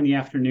 o'clock in the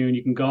afternoon,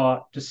 you can go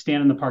out, just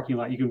stand in the parking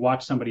lot. You can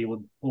watch somebody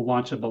will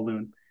launch a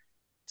balloon.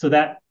 So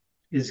that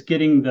is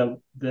getting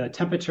the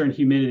temperature and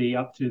humidity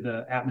up through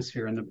the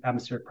atmosphere and the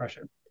atmospheric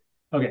pressure.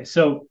 Okay,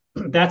 so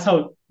that's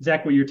how,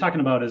 Zach, what you're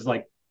talking about is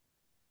like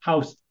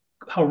how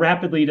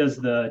rapidly does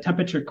the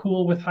temperature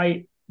cool with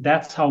height?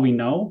 That's how we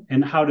know.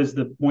 And how does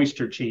the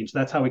moisture change?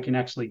 That's how we can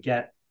actually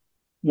get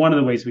one of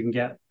the ways we can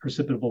get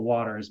precipitable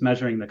water is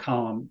measuring the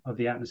column of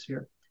the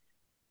atmosphere.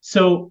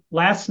 So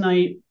last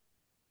night,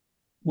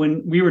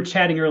 when we were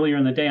chatting earlier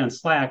in the day on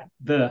Slack,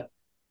 the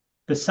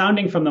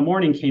sounding from the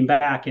morning came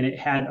back and it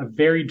had a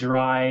very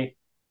dry,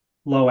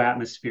 low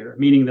atmosphere,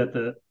 meaning that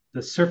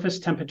the surface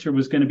temperature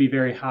was going to be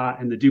very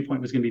hot and the dew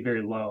point was going to be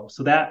very low.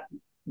 So that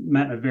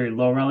meant a very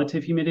low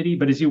relative humidity.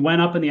 But as you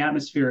went up in the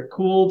atmosphere, it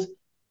cooled.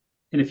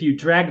 And if you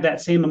dragged that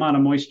same amount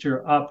of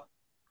moisture up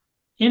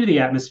into the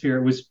atmosphere,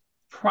 it was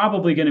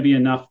probably going to be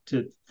enough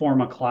to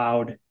form a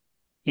cloud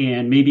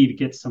and maybe to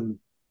get some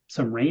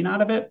rain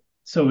out of it.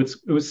 So it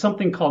was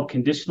something called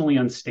conditionally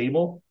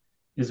unstable,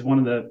 is one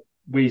of the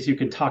ways you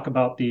can talk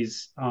about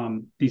these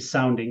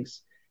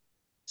soundings.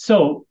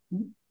 So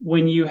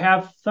when you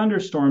have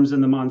thunderstorms in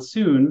the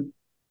monsoon,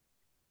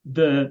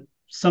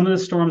 some of the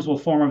storms will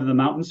form over the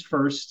mountains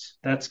first.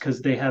 That's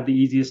because they have the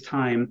easiest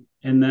time.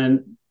 And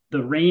then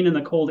the rain and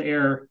the cold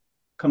air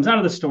comes out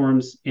of the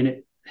storms and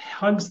it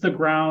hugs the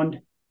ground,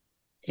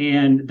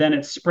 and then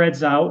it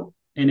spreads out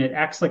and it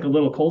acts like a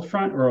little cold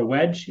front or a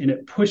wedge, and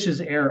it pushes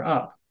air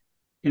up.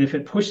 And if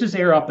it pushes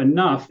air up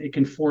enough, it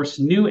can force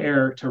new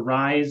air to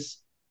rise,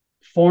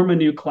 form a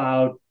new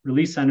cloud,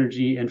 release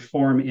energy, and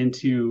form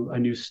into a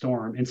new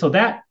storm. And so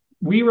that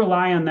we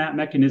rely on that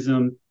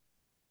mechanism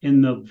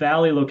in the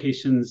valley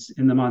locations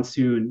in the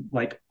monsoon,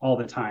 like all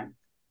the time.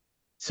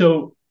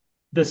 So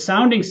the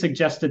sounding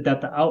suggested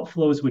that the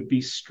outflows would be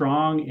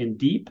strong and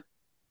deep.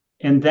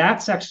 And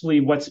that's actually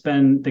what's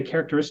been the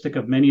characteristic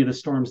of many of the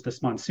storms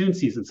this monsoon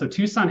season. So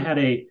Tucson had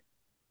a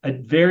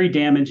very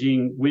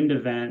damaging wind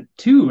event,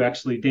 two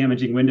actually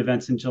damaging wind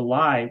events in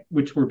July,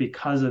 which were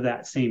because of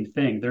that same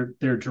thing.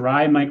 They're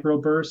dry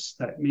microbursts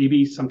that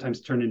maybe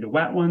sometimes turn into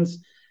wet ones,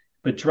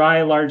 but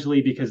dry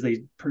largely because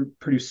they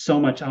produce so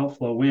much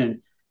outflow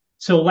wind.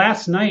 So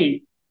last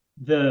night,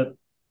 the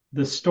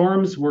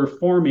storms were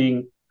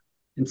forming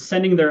and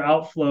sending their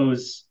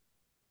outflows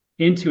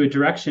into a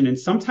direction. And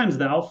sometimes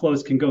the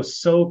outflows can go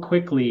so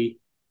quickly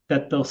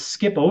that they'll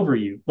skip over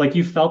you. Like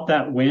you felt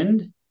that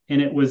wind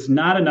and it was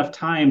not enough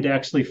time to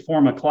actually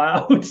form a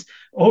cloud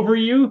over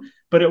you,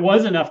 but it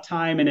was enough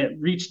time and it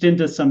reached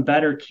into some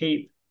better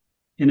cape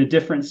in a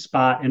different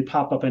spot and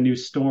pop up a new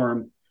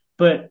storm.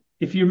 But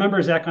if you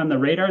remember, Zach, on the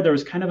radar, there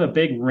was kind of a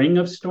big ring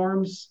of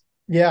storms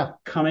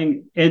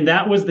coming, and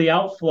that was the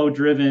outflow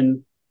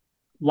driven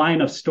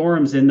line of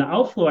storms. And the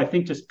outflow, I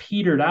think, just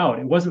petered out.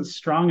 It wasn't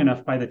strong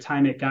enough by the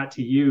time it got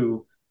to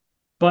you,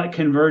 but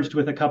converged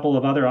with a couple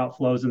of other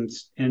outflows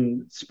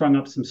and sprung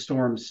up some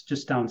storms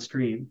just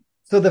downstream.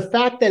 So the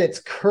fact that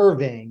it's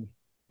curving,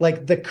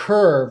 like the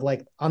curve,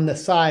 like on the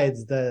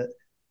sides, the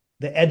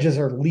edges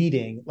are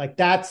leading, like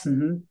that's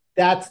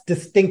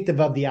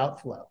distinctive of the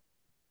outflow.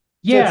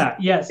 Yeah,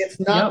 It's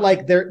not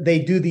like they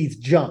do these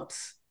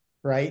jumps,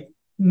 right?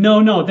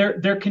 No,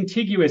 they're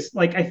contiguous.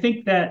 Like I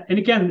think that, and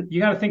again, you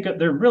got to think of,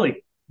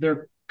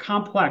 they're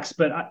complex.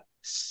 But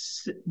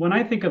when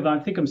I think of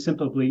them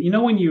simply.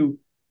 When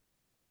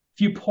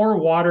if you pour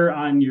water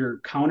on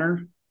your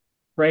counter,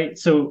 right?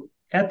 So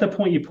at the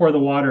point you pour the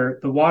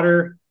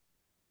water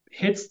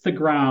hits the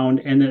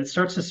ground and then it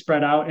starts to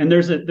spread out. And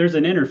there's an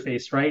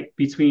interface, right,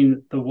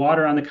 between the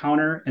water on the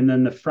counter and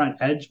then the front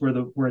edge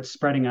where it's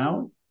spreading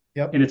out.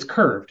 Yep. And it's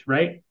curved,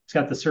 right? It's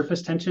got the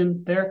surface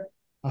tension there.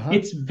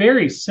 It's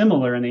very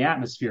similar in the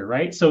atmosphere,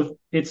 right? So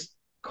it's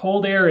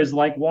cold air is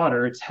like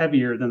water. It's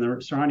heavier than the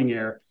surrounding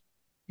air.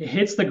 It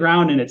hits the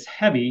ground and it's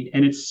heavy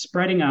and it's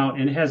spreading out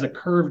and it has a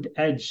curved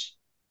edge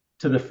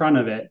to the front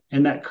of it.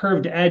 And that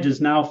curved edge is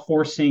now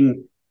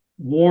forcing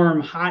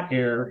warm, hot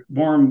air,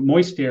 warm,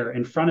 moist air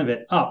in front of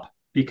it up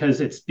because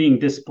it's being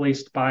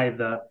displaced by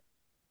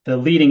the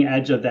leading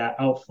edge of that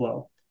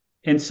outflow.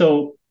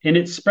 And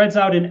it spreads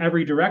out in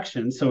every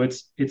direction. So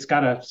it's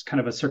got a kind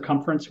of a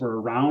circumference or a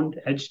round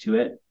edge to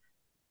it.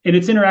 And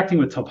it's interacting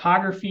with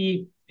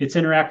topography. It's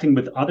interacting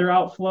with other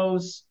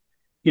outflows.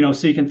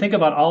 So you can think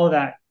about all of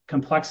that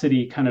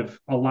complexity kind of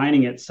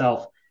aligning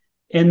itself.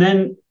 And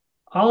then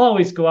I'll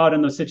always go out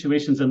in those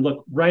situations and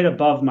look right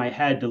above my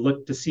head to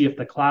look to see if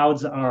the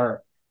clouds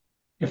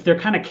if they're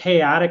kind of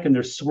chaotic and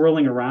they're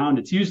swirling around,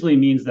 it usually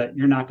means that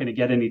you're not going to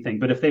get anything.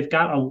 But if they've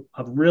got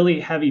a really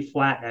heavy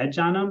flat edge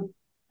on them,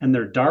 and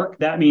they're dark,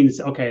 that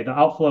means, okay, the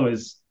outflow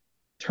is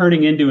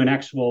turning into an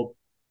actual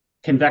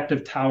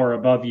convective tower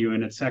above you,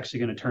 and it's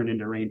actually going to turn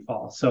into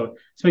rainfall. So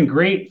it's been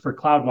great for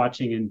cloud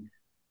watching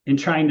and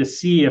trying to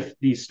see if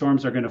these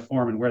storms are going to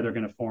form and where they're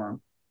going to form.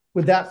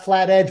 Would that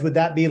flat edge, would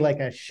that be like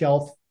a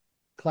shelf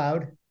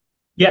cloud?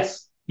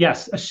 Yes.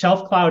 A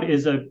shelf cloud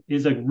is a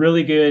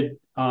really good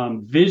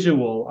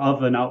visual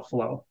of an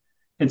outflow.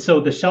 And so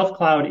the shelf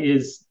cloud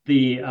is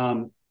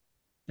the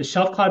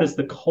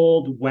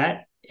cold,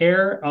 wet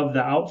air of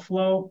the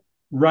outflow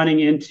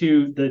running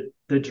into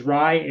the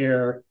dry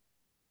air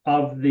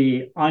of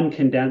the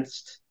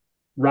uncondensed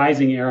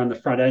rising air on the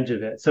front edge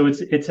of it. So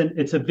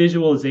it's a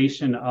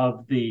visualization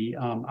of the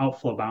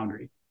outflow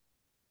boundary.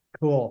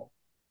 Cool.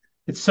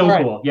 It's so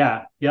cool.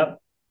 Yeah.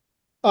 Yep.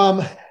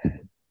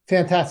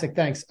 Fantastic.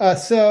 Thanks.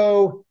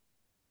 So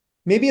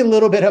maybe a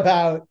little bit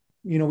about,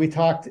 we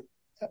talked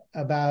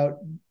about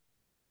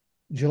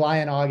July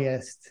and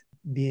August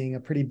being a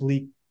pretty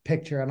bleak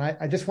picture. And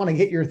I just want to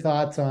get your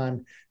thoughts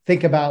on,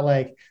 think about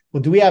like,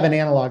 well, do we have an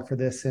analog for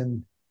this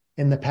in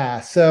the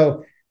past?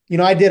 So,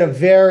 I did a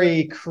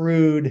very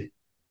crude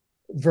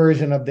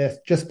version of this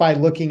just by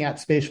looking at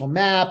spatial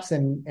maps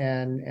and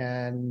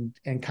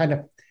kind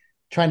of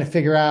trying to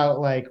figure out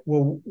like,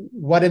 well,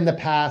 what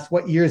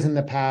years in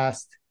the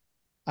past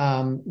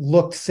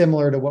looked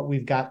similar to what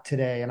we've got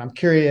today. And I'm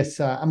curious,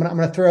 I'm going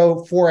to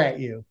throw 4 at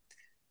you.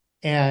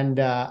 And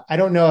I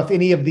don't know if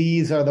any of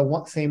these are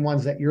the same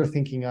ones that you're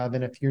thinking of.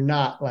 And if you're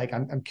not, like,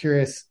 I'm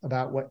curious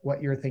about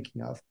what you're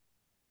thinking of.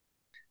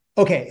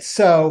 Okay,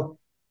 so,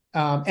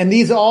 and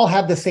these all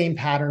have the same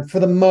pattern for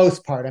the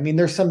most part. I mean,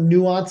 there's some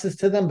nuances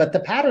to them, but the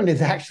pattern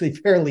is actually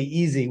fairly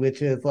easy,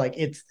 which is like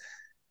it's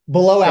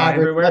below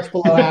average, much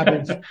below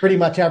average, pretty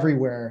much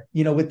everywhere,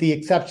 with the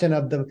exception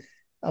of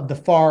the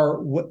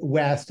far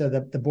west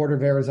of the border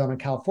of Arizona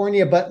and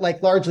California. But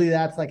like largely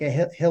that's like a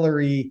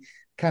Hillary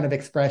kind of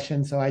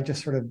expression. So I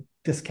just sort of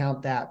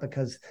discount that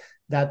because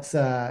that's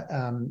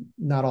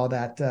not all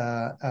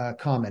that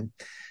common.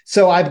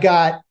 So I've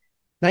got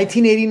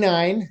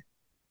 1989,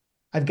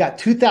 I've got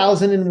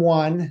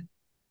 2001,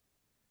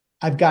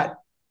 I've got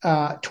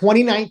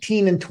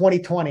 2019 and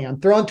 2020.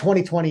 I'm throwing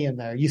 2020 in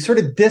there. You sort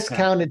of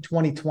discounted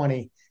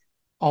 2020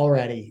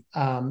 already.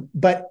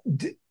 But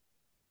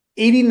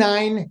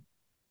 89,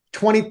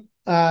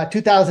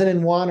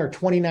 2001 or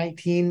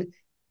 2019,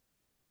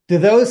 do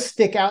those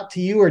stick out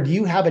to you, or do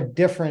you have a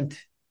different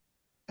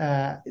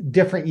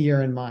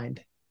year in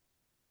mind?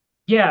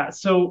 Yeah,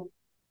 so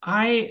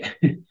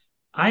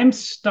I'm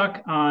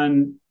stuck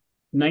on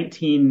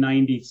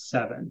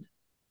 1997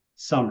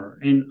 summer,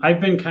 and I've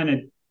been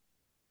kind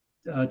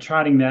of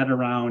trotting that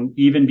around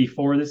even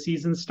before the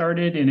season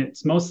started, and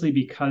it's mostly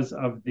because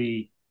of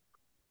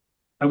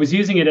I was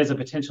using it as a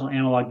potential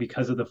analog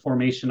because of the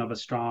formation of a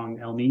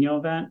strong El Nino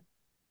event,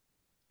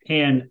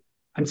 and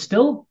I'm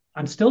still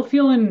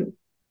feeling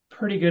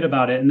pretty good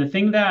about it. And the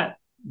thing that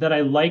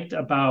I liked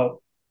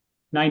about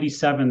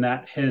 97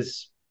 that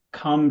has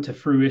come to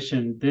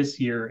fruition this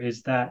year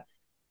is that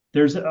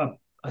there's a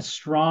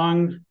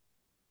strong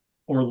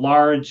or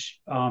large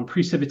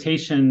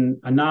precipitation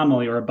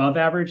anomaly or above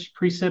average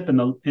precip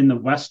in the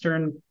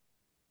western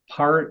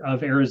part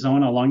of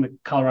Arizona along the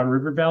Colorado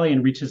River Valley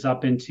and reaches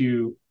up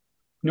into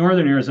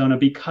northern Arizona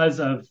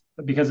because of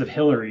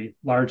Hilary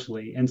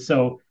largely. And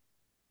so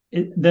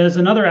there's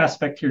another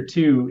aspect here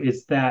too,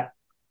 is that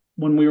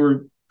when we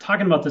were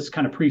talking about this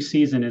kind of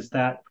preseason, is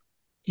that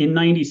in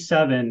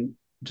 97,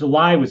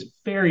 July was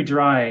very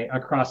dry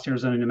across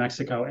Arizona and New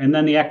Mexico. And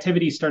then the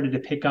activity started to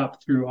pick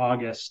up through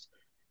August.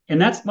 And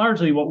that's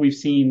largely what we've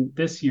seen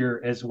this year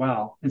as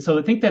well. And so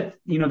I think that,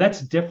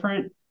 that's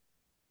different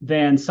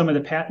than some of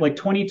the past, like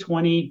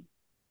 2020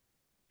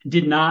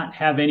 did not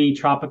have any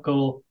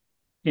tropical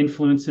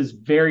influences,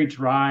 very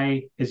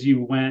dry as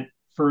you went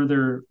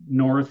further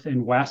north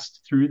and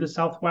west through the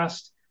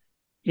Southwest.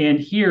 And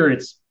here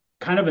it's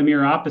kind of a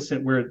mirror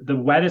opposite, where the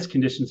wettest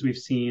conditions we've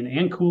seen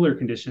and cooler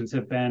conditions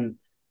have been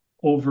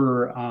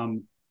over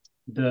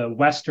the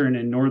western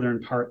and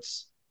northern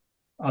parts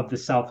of the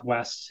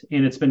Southwest.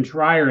 And it's been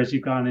drier as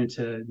you've gone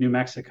into New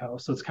Mexico.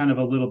 So it's kind of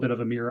a little bit of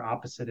a mirror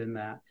opposite in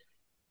that.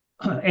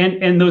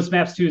 And those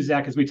maps too,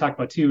 Zach, as we talked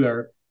about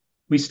too,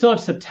 we still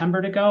have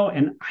September to go.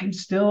 And I'm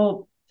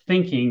still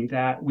thinking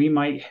that we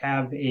might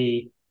have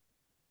a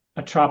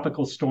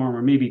tropical storm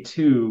or maybe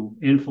 2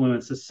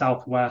 influence the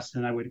Southwest.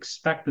 And I would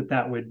expect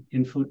that would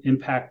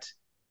impact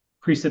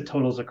precip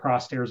totals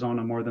across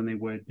Arizona more than they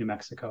would New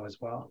Mexico as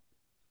well.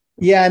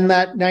 Yeah, and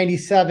that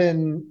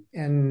 97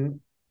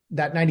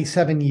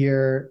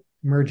 year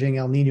merging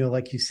El Nino,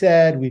 like you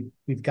said,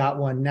 we've got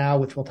one now,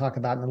 which we'll talk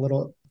about in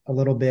a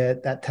little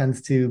bit, that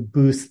tends to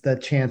boost the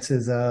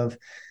chances of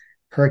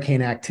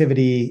hurricane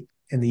activity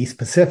in the East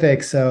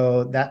Pacific.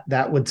 So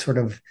that would sort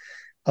of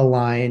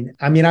align.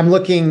 I mean, I'm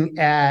looking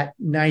at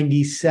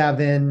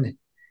 97.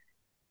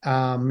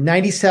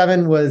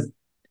 97 was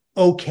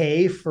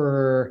okay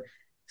for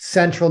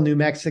central New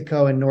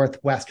Mexico and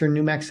northwestern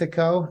New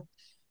Mexico,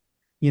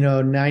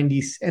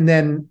 90s. And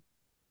then,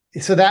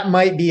 so that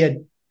might be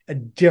a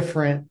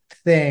different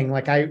thing.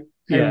 Like I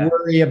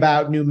worry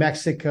about New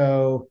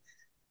Mexico,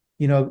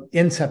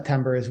 in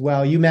September as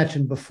well. You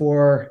mentioned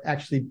before,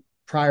 actually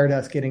prior to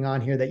us getting on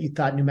here, that you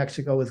thought New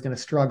Mexico was going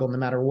to struggle no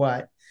matter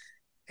what.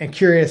 And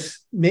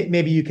curious,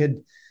 maybe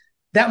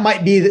that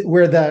might be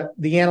where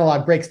the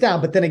analog breaks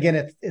down. But then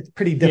again, it's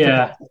pretty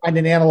difficult to find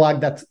an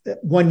analog that's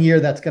 1 year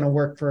that's going to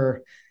work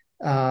for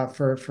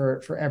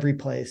every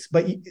place.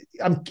 But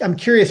I'm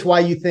curious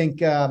why you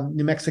think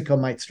New Mexico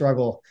might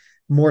struggle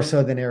more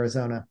so than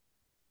Arizona.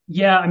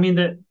 Yeah, I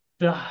mean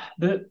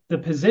the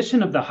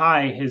position of the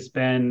high has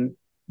been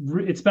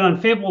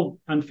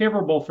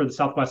unfavorable for the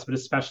Southwest, but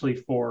especially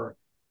for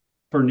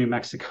New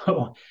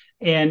Mexico.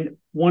 And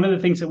one of the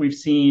things that we've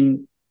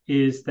seen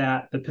is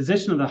that the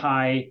position of the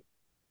high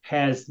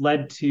has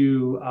led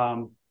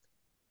to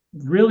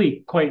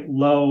really quite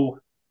low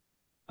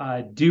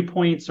dew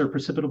points or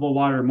precipitable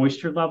water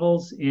moisture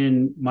levels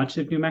in much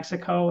of New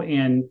Mexico.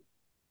 And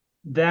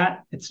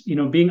that it's,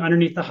 being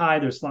underneath the high,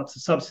 there's lots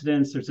of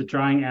subsidence, there's a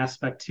drying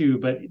aspect too.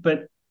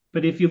 But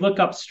if you look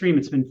upstream,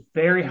 it's been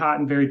very hot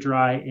and very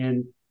dry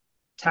in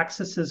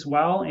Texas as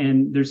well.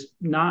 And there's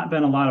not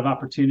been a lot of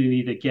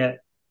opportunity to get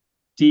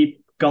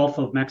deep Gulf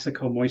of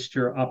Mexico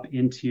moisture up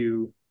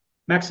into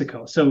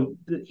Mexico. So,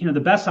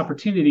 the best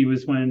opportunity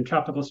was when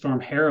Tropical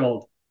Storm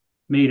Harold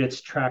made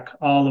its trek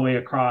all the way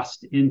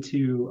across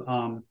into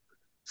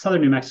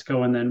southern New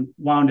Mexico and then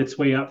wound its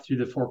way up through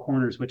the Four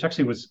Corners, which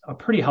actually was a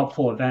pretty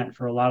helpful event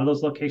for a lot of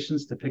those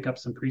locations to pick up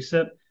some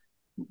precip.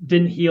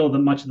 Didn't heal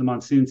much of the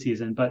monsoon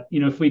season, but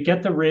if we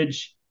get the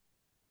ridge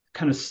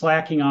kind of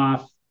slacking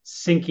off,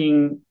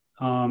 sinking,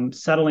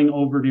 settling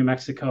over New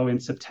Mexico in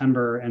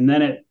September, and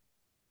then it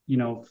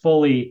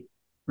fully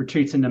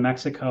retreats into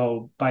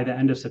Mexico by the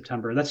end of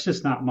September, that's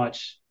just not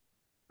much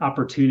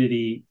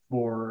opportunity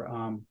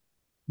for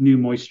new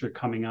moisture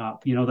coming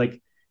up.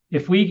 Like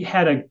if we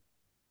had a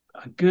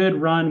good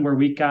run where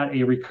we got a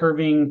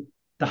recurving,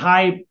 the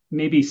high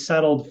maybe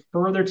settled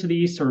further to the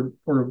east or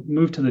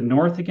moved to the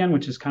north again,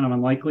 which is kind of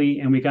unlikely,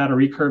 and we got a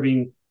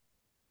recurving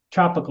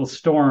tropical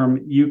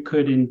storm, you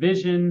could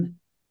envision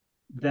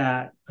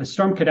that a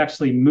storm could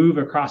actually move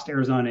across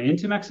Arizona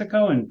into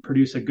Mexico and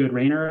produce a good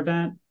rainer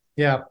event.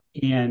 Yeah.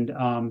 And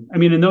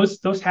and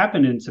those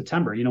happened in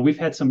September. We've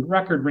had some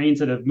record rains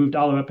that have moved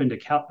all the way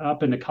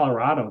up into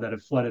Colorado that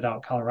have flooded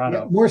out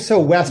Colorado. Yeah, more so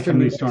western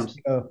New storms.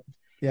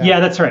 Yeah. Yeah,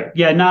 that's right.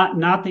 Yeah,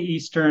 not the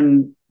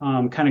eastern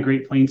kind of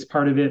Great Plains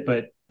part of it,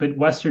 but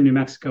western New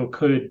Mexico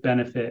could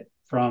benefit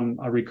from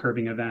a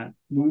recurving event.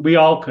 We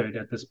all could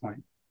at this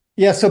point.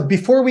 Yeah. So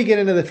before we get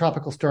into the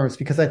tropical storms,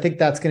 because I think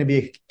that's going to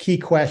be a key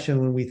question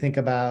when we think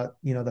about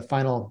the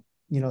final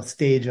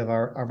stage of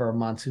our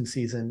monsoon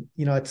season.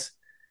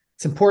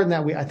 It's important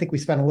that I think we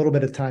spent a little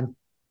bit of time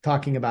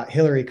talking about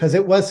Hilary because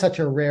it was such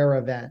a rare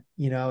event,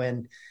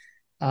 and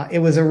it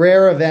was a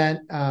rare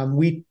event.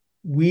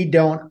 We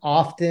don't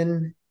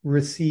often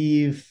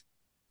receive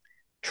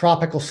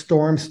tropical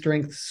storm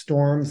strength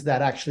storms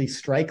that actually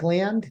strike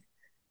land.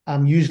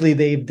 Usually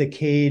they've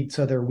decayed,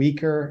 so they're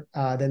weaker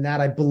than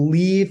that. I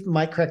believe,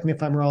 Mike, correct me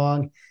if I'm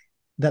wrong,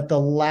 that the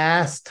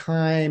last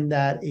time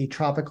that a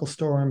tropical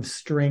storm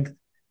strength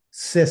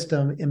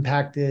system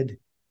impacted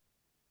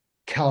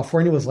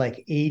California was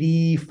like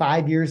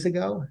 85 years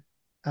ago.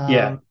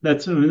 Yeah,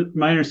 that's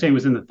my understanding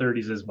was in the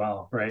 30s as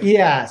well, right?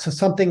 Yeah, so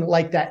something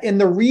like that.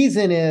 And the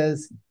reason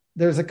is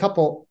there's a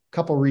couple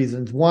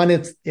reasons. One,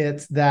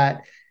 it's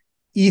that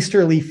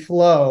easterly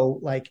flow,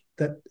 like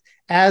that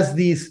as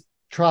these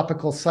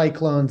tropical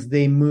cyclones,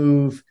 they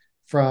move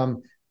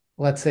from,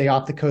 let's say,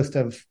 off the coast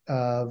of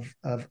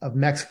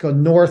Mexico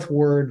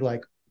northward,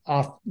 like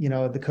off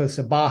the coast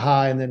of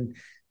Baja, and then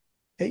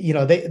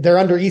they're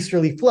under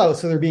easterly flow,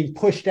 so they're being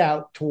pushed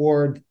out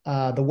toward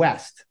the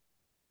west.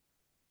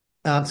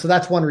 So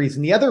that's one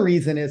reason. The other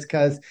reason is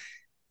because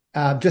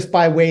just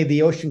by way of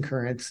the ocean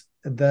currents,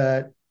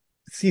 the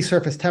sea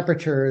surface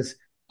temperatures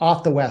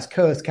off the west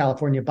coast,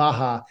 California,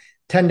 Baja,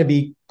 tend to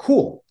be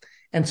cool,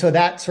 and so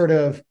that sort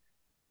of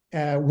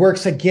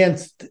works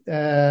against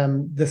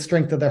the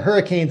strength of the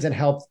hurricanes and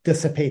helps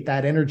dissipate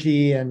that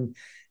energy and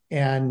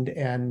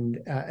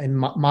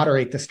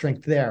moderate the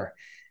strength there.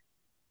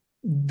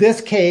 This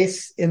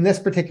case, in this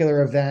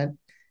particular event,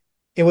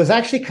 it was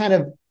actually kind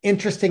of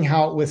interesting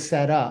how it was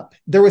set up.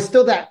 There was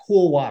still that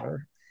cool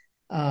water.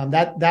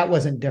 That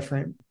wasn't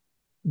different.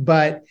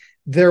 But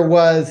there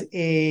was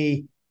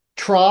a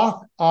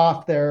trough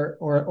off there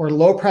or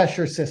low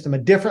pressure system, a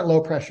different low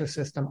pressure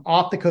system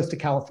off the coast of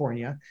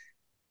California.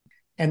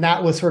 And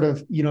that was sort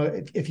of,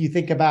 if you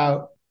think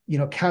about,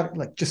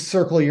 just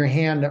circle your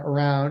hand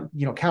around,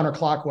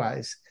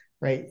 counterclockwise,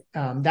 right?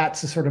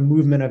 That's the sort of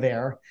movement of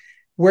air.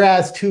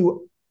 Whereas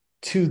to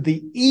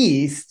the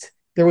east,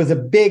 there was a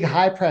big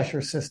high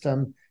pressure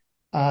system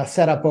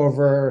set up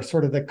over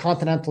sort of the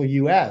continental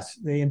U.S.,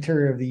 the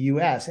interior of the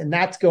U.S., and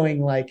that's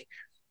going like,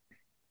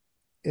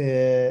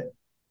 Clockwise.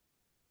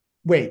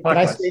 Did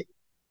I say?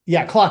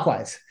 Yeah,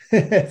 clockwise.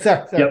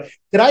 sorry. Yep.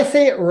 Did I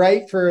say it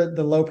right for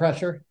the low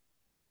pressure?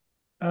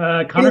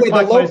 Anyway,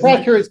 the low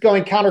pressure is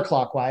going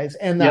counterclockwise,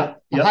 and the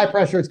yep. high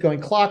pressure is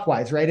going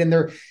clockwise, right?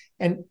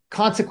 And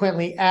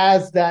consequently,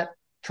 as that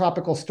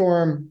tropical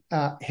storm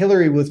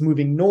Hilary was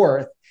moving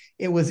north,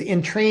 it was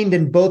entrained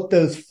in both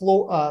those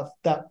flows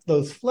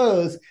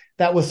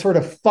that was sort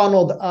of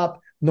funneled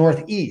up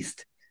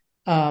northeast,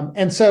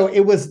 and so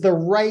it was the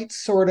right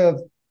sort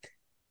of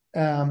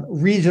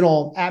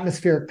regional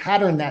atmospheric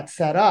pattern that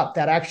set up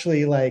that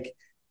actually like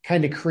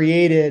kind of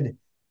created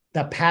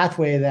the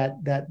pathway,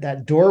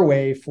 that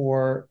doorway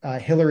for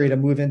Hilary to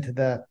move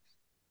into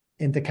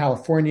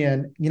California,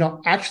 and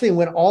actually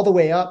went all the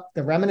way up.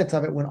 The remnants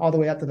of it went all the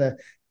way up to the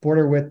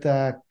border with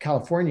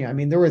California. I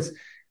mean, there was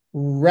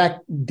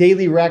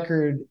daily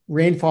record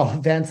rainfall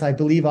events, I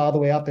believe, all the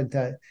way up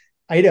into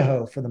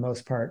Idaho for the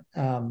most part.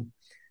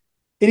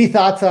 Any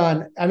thoughts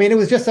on? I mean, it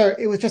was just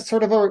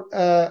sort of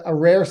a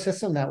rare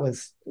system that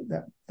was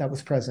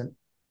present.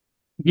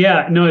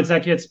 Yeah, no, it's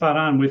actually it's spot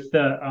on with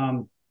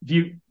the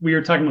we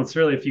were talking about this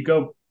earlier. If you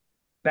go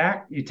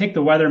back, you take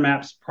the weather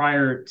maps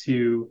prior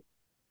to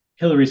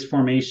Hillary's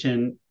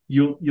formation,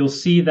 you'll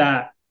see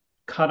that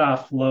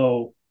cutoff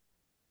low,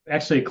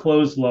 actually a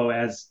closed low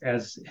as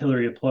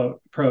Hillary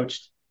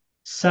approached,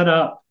 set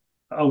up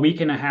a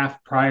week and a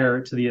half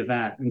prior to the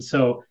event. And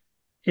so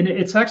and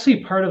it's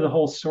actually part of the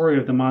whole story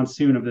of the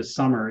monsoon of this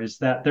summer is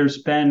that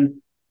there's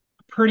been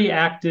pretty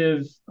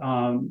active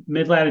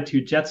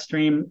mid-latitude jet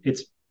stream.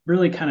 It's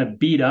really kind of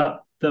beat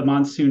up the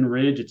monsoon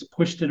ridge. It's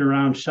pushed it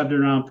around, shoved it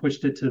around,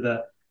 pushed it to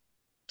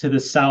the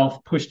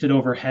south, pushed it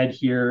overhead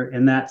here,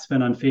 and that's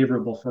been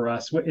unfavorable for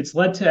us. It's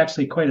led to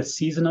actually quite a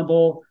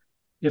seasonable,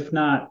 if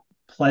not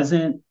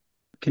pleasant,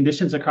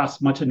 conditions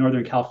across much of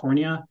Northern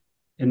California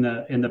in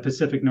the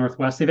Pacific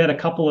Northwest. They've had a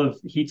couple of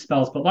heat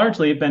spells, but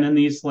largely have been in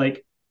these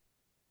like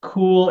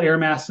cool air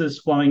masses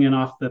flowing in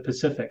off the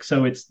Pacific.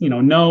 So it's,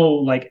 no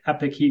like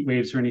epic heat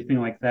waves or anything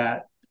like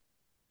that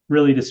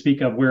really to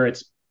speak of where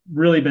it's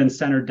really been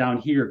centered down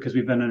here because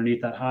we've been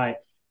underneath that high.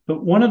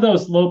 But one of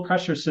those low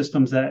pressure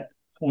systems that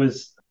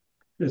was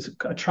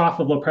a trough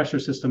of low pressure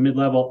system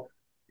mid-level,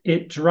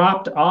 it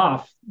dropped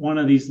off one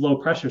of these low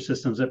pressure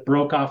systems. It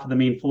broke off of the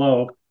main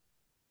flow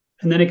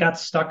and then it got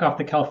stuck off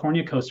the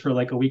California coast for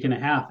like a week and a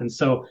half. And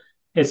so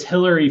as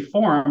Hillary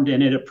formed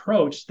and it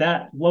approached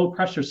that low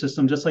pressure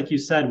system, just like you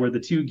said, where the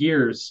two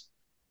gears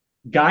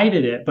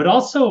guided it, but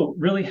also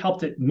really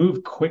helped it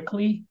move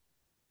quickly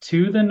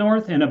to the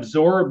north and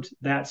absorbed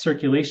that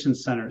circulation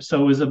center.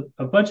 So it was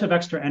a bunch of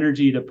extra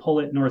energy to pull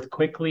it north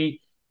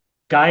quickly,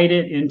 guide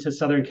it into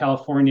Southern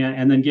California,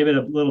 and then give it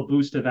a little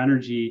boost of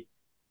energy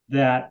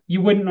that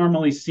you wouldn't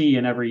normally see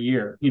in every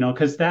year,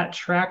 because that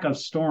track of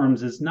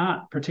storms is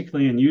not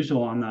particularly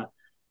unusual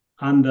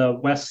on the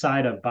west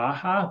side of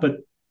Baja, but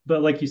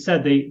like you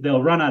said,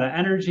 they'll run out of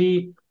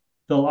energy.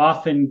 They'll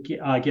often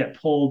get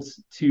pulled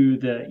to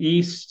the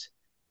east,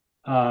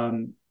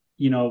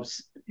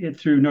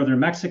 through northern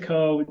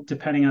Mexico,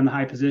 depending on the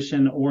high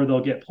position, or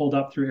they'll get pulled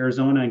up through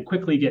Arizona and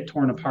quickly get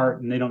torn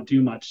apart, and they don't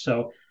do much.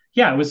 So,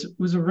 yeah, it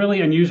was a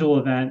really unusual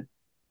event.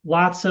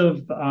 Lots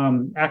of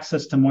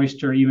access to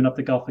moisture, even up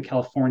the Gulf of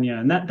California,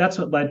 and that's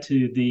what led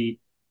to the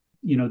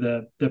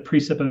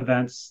precip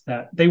events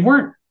that they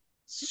weren't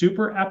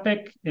super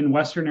epic in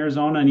western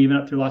Arizona and even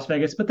up through Las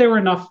Vegas, but they were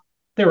enough.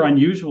 They were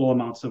unusual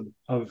amounts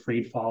of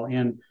rainfall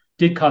and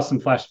did cause some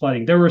flash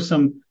flooding. There were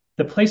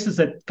the places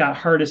that got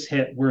hardest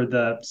hit were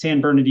the San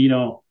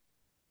Bernardino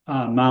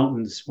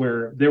mountains,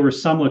 where there were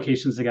some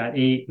locations that got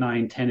 8,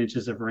 9, 10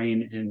 inches of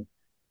rain in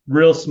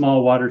real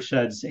small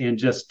watersheds and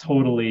just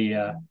totally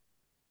A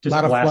just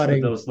lot of blasted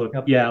flooding. those.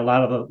 Yep. Yeah, a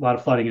lot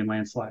of flooding and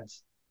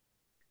landslides.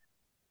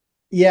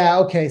 Yeah.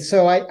 Okay.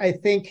 So I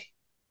think,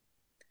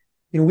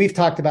 we've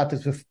talked about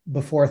this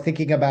before,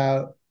 thinking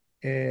about,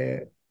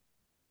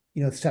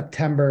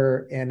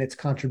 September and its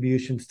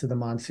contributions to the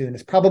monsoon.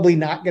 It's probably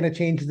not going to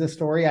change the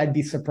story. I'd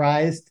be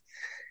surprised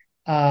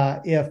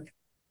if,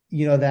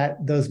 that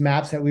those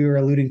maps that we were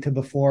alluding to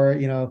before,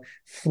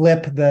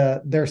 flip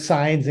their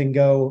signs and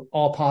go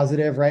all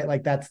positive, right?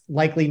 Like that's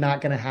likely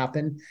not going to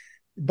happen.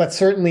 But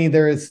certainly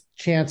there is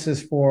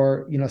chances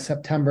for,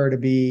 September to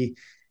be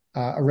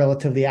a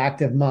relatively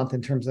active month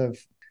in terms of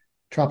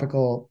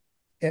tropical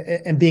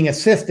and being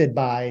assisted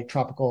by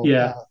tropical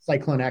Yeah.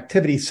 cyclone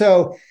activity.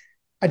 So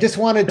I just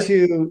wanted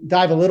to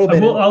dive a little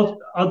bit.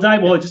 I'll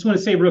dive. Well, I just want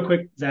to say real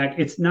quick, Zach,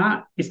 it's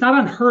not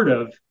unheard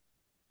of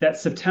that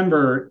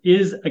September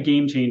is a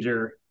game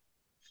changer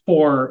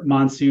for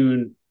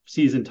monsoon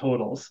season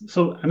totals.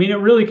 So, I mean, it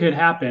really could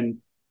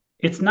happen.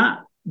 It's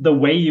not the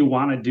way you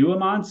want to do a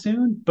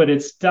monsoon, but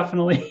it's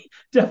definitely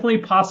definitely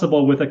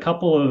possible with a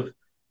couple of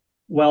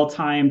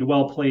well-timed,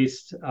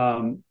 well-placed,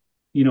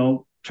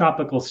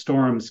 tropical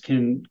storms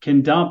can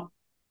dump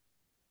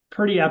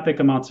pretty epic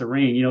amounts of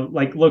rain.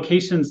 Like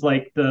locations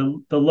like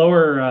the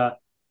lower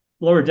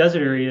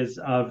desert areas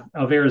of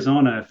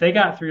Arizona, if they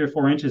got 3 or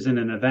 4 inches in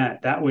an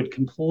event, that would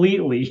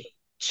completely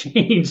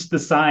change the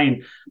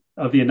sign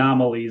of the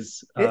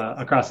anomalies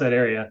across that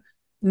area.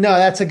 No,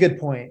 that's a good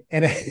point,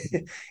 and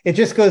it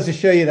just goes to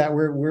show you that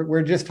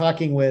we're just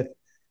talking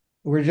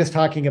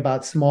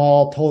about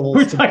small totals.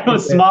 We're talking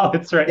about small.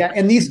 That's right. Yeah,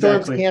 and these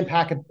storms Exactly. can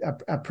pack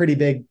a pretty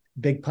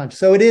big punch.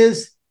 So it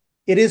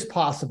is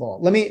possible.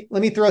 Let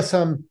me throw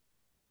some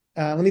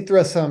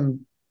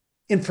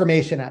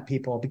information at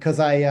people, because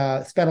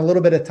I spent a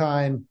little bit of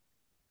time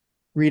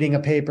reading a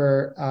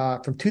paper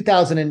from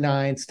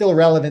 2009, still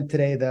relevant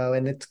today though,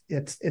 and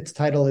its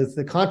title is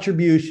 "The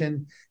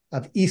Contribution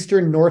of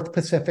Eastern North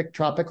Pacific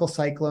Tropical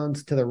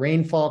Cyclones to the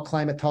Rainfall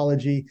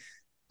Climatology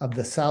of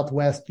the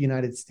Southwest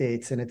United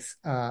States," and it's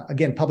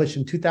again published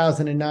in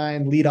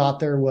 2009. Lead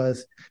author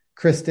was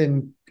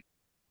Kristen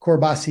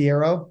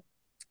Corbasiero,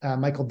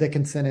 Michael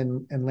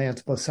Dickinson, and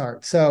Lance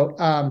Bossart. So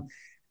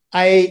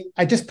I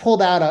just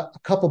pulled out a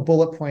couple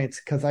bullet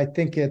points because I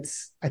think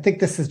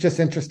this is just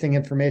interesting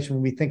information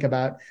when we think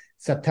about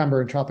September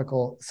and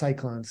tropical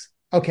cyclones.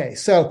 Okay,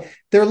 so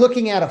they're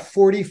looking at a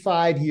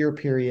 45-year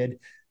period,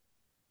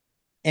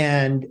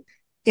 and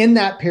in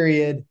that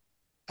period,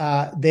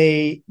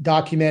 they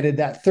documented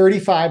that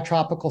 35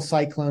 tropical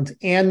cyclones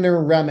and their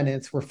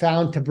remnants were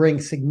found to bring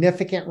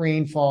significant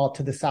rainfall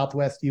to the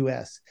Southwest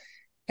U.S.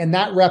 And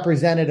that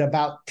represented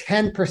about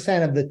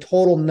 10% of the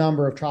total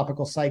number of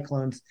tropical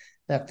cyclones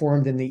that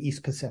formed in the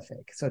East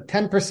Pacific. So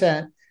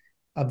 10%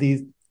 of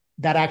these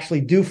that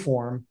actually do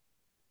form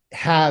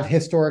have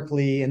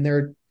historically in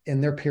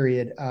their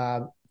period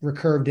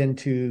recurved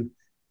into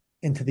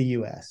the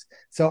U.S.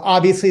 So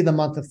obviously the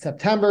month of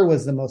September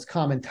was the most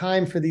common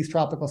time for these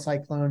tropical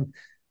cyclone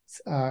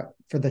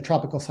for the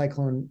tropical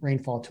cyclone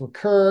rainfall to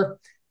occur.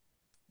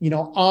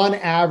 On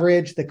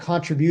average, the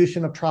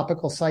contribution of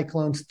tropical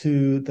cyclones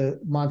to the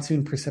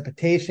monsoon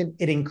precipitation,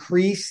 it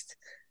increased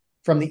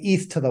from the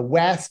east to the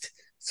west.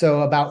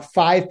 So about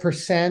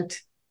 5%,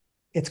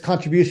 its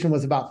contribution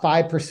was about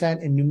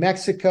 5% in New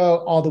Mexico,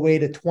 all the way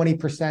to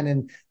 20%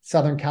 in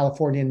Southern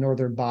California and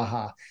Northern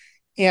Baja.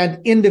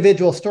 And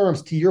individual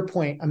storms, to your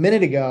point a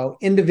minute ago,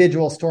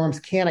 individual storms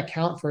can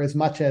account for as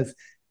much as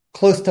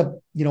close to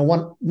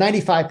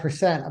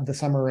 95% of the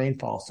summer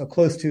rainfall. So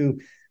close to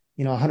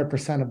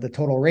 100% of the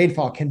total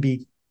rainfall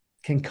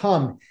can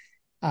come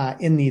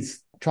in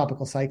these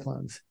tropical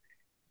cyclones.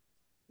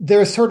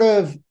 There's sort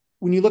of,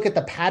 when you look at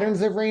the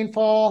patterns of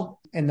rainfall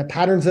and the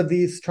patterns of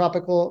these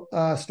tropical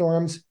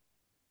storms,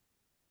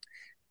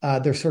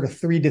 there's sort of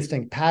three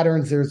distinct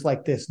patterns. There's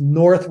like this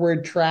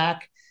northward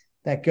track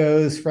that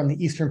goes from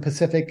the Eastern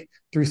Pacific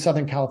through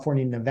Southern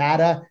California and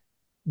Nevada,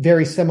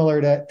 very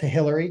similar to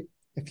Hilary,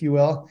 if you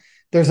will.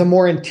 There's a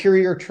more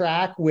interior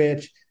track,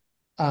 which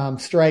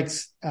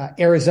strikes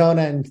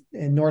Arizona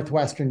and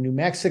northwestern New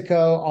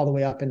Mexico, all the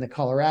way up into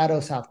Colorado,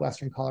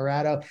 southwestern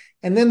Colorado.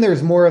 And then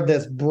there's more of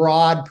this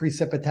broad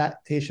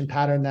precipitation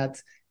pattern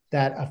that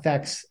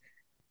affects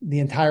the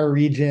entire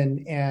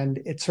region. And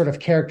it's sort of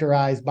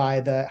characterized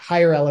by the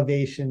higher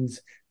elevations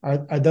are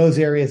those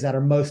areas that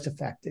are most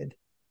affected.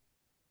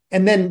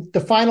 And then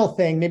the final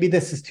thing, maybe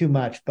this is too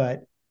much,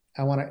 but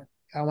I want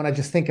to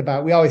just think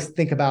about, we always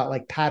think about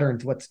like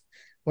patterns. What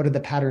are the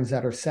patterns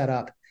that are set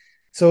up?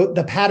 So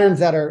the patterns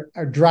that are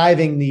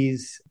driving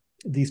these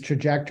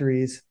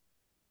trajectories.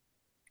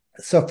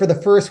 So for the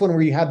first one,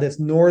 where you have this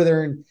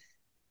northern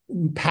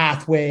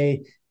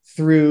pathway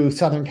through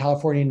Southern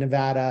California and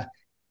Nevada,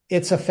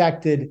 it's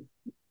affected.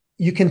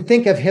 You can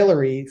think of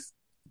Hilary's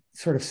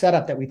sort of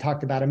setup that we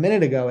talked about a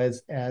minute ago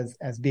as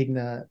being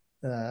the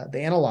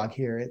analog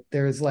here.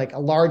 There's like a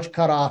large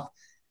cutoff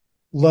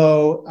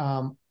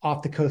low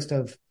off the coast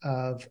of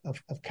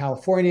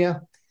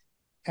California.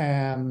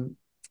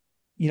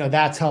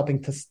 That's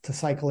helping to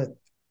cycle it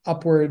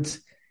upwards.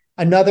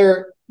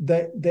 Another,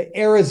 the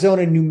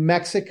Arizona, New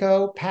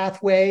Mexico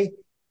pathway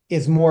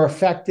is more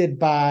affected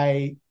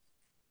by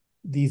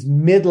these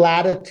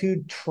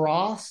mid-latitude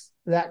troughs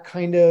that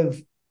kind of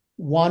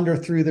wander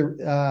through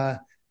the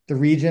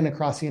region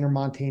across the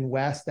intermontane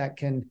west that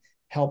can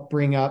help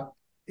bring up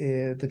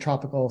the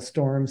tropical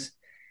storms.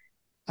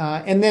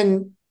 And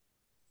then,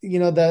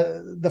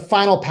 the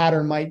final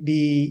pattern might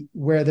be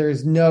where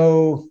there's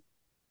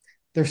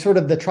sort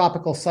of the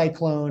tropical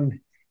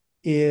cyclone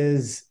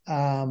is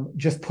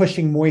just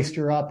pushing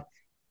moisture up.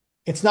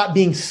 It's not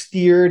being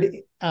steered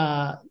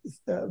by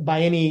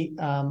any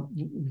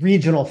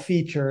regional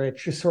feature.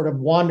 It's just sort of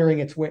wandering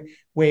its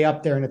way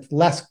up there, and it's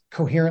less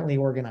coherently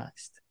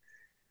organized.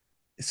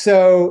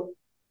 So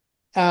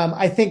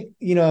I think,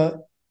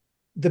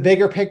 the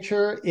bigger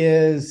picture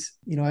is,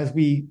 as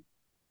we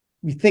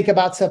think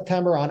about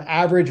September, on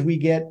average, we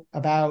get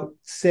about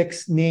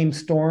 6 named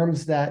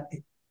storms that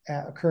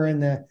occur in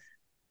the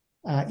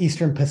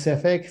Eastern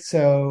Pacific.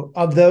 So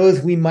of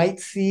those, we might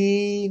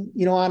see,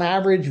 on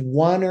average,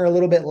 1 or a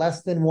little bit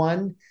less than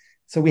 1.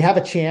 So we have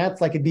a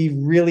chance. Like, it'd be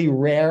really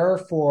rare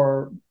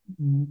for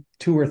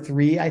 2 or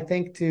 3, I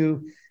think,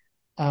 to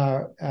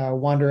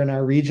wander in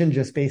our region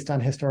just based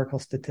on historical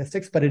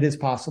statistics, but it is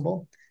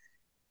possible.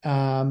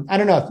 I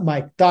don't know,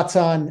 Mike, thoughts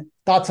on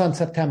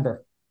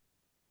September?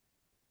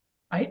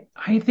 I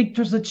think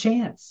there's a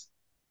chance.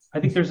 I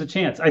think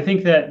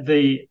that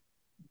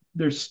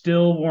there's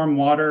still warm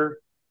water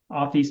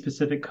off the East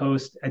Pacific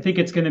coast. I think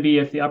it's going to be,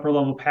 if the upper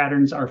level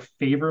patterns are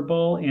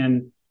favorable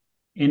in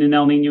an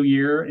El Nino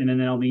year, in an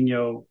El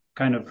Nino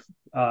kind of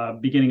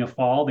beginning of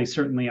fall, they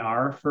certainly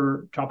are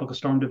for tropical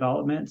storm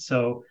development.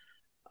 So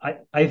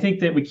I think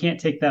that we can't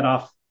take that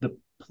off the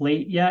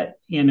plate yet.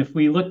 And if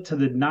we look to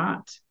the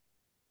not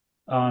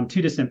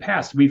too distant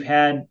past, we've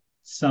had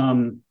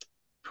some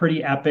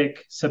pretty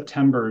epic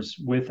Septembers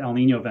with El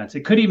Nino events.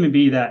 It could even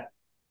be that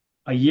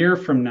a year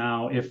from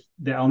now, if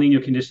the El Nino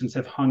conditions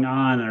have hung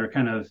on and are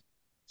kind of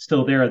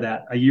still there,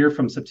 that a year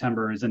from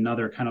September is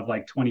another kind of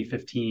like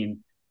 2015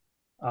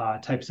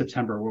 type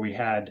September, where we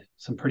had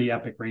some pretty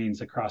epic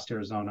rains across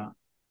Arizona.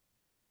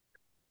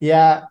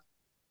 Yeah.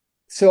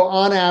 So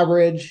on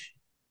average,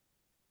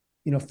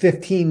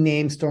 15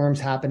 named storms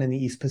happen in the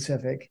East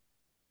Pacific.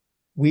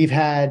 We've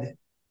had,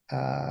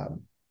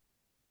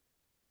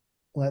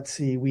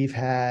 we've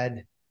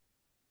had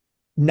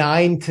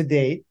 9 to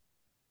date.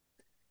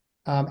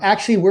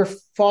 Actually, we're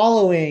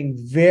following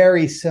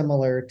very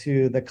similar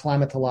to the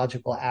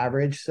climatological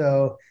average.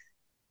 So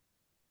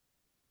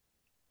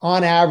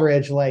on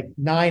average, like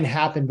 9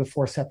 happened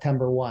before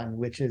September 1,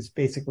 which is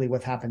basically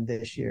what happened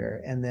this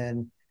year. And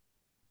then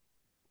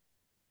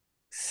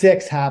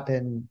 6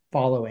 happened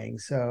following.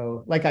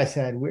 So, like I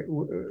said,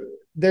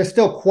 there's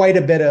still quite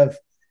a bit of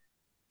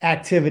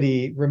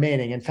activity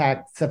remaining. In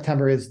fact,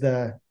 September is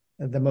the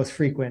most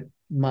frequent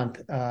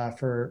month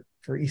for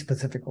East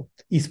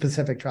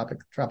Pacific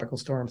tropical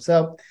storms.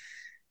 So,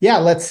 yeah,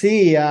 let's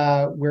see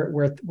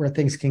where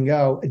things can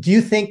go. Do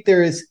you think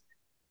there's,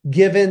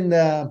 given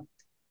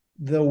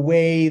the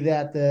way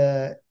that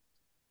the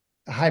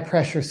high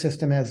pressure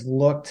system has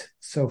looked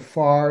so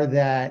far,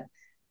 that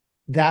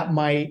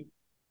might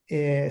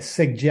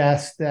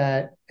suggest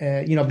that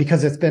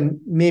because it's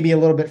been maybe a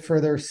little bit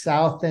further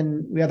south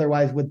than we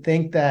otherwise would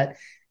think, that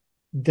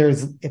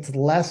it's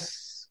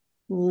less,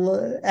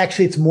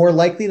 actually it's more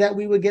likely that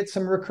we would get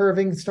some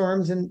recurving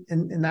storms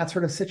in that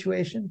sort of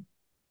situation?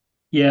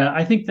 Yeah,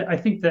 I think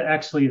that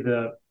actually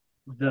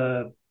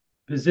the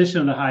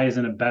position of the high is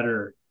in a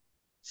better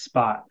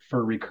spot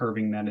for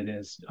recurving than it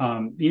is.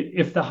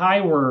 If the high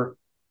were,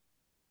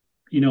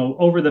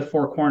 over the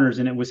four corners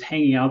and it was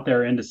hanging out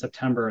there into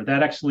September,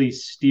 that actually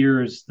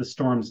steers the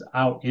storms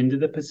out into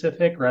the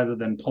Pacific rather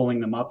than pulling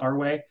them up our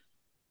way.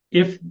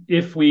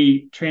 If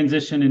we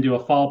transition into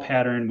a fall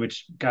pattern,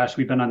 which, gosh,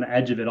 we've been on the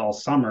edge of it all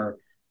summer,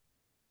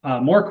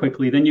 more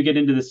quickly, then you get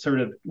into this sort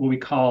of what we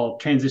call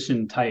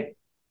transition type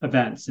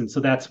events. And so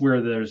that's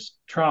where there's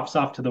troughs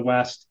off to the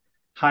west,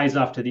 highs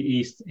off to the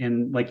east.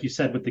 And like you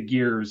said, with the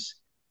gears,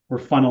 we're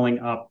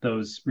funneling up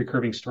those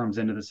recurving storms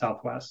into the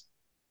southwest.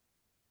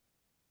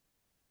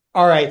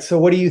 All right. So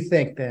what do you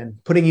think then?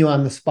 Putting you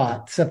on the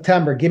spot.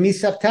 September. Give me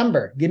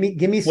September. Give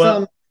me some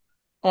Well,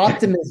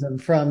 optimism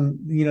from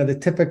the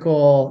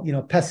typical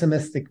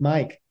pessimistic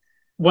Mike.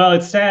 well,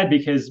 it's sad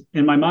because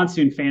in my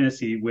monsoon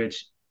fantasy,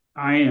 which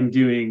I am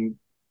doing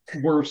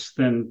worse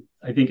than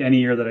I think any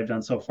year that I've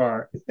done so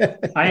far,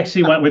 I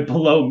actually went with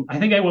below. I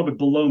think I went with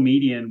below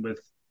median with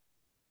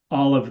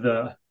all of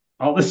the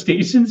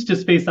stations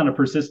just based on a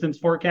persistence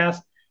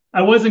forecast.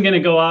 I wasn't going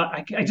to go out.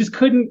 I just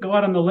couldn't go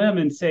out on the limb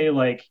and say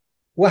like,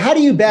 Well, how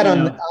do you bet you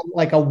on, know,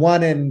 like a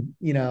one in,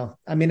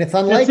 I mean, it's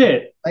that's unlikely,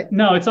 it. right?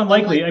 No, it's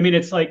unlikely. Unlikely. I mean,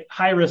 it's like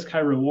high risk, high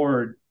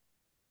reward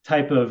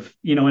type of,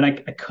 and I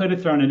could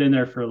have thrown it in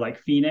there for like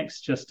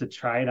Phoenix just to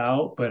try it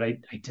out, but I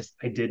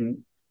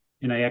didn't.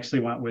 And I actually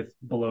went with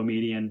below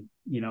median.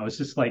 It's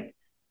just like,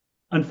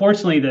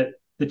 unfortunately, that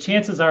the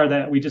chances are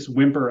that we just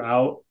whimper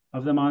out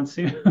of the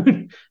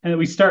monsoon and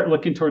we start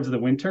looking towards the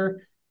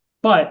winter.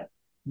 But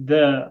I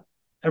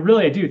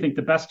do think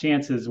the best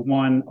chance is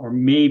one or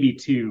maybe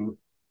two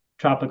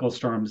tropical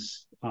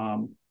storms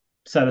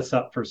set us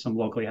up for some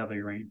locally heavy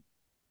rain.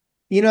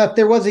 If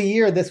there was a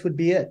year, this would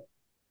be it.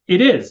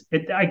 It is.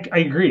 I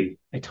agree.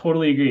 I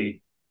totally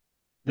agree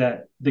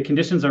that the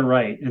conditions are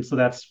right, and so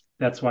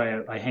that's why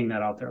I hang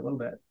that out there a little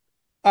bit.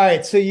 All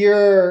right. So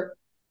you're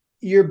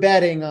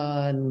betting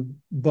on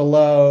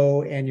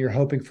below and you're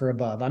hoping for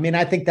above. I mean,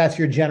 I think that's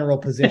your general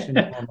position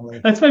normally.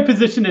 That's my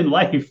position in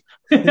life.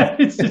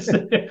 It's just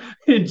in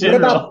What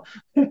about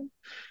general.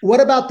 what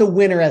about the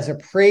winter as a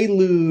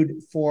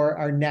prelude for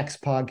our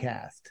next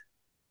podcast?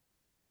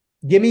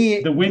 Give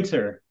The me,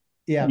 winter.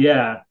 yeah.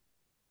 Yeah.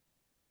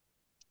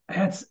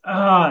 That's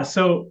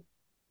so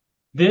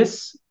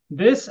this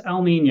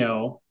El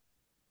Nino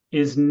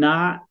is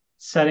not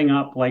setting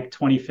up like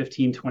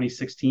 2015,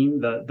 2016,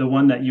 the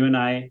one that you and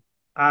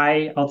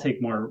I'll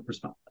take more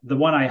response. The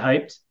one I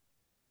hyped,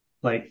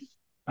 like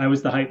I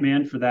was the hype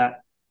man for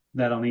that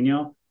El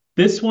Nino.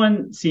 This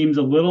one seems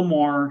a little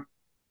more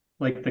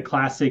like the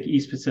classic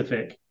East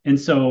Pacific. And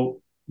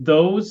so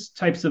those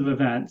types of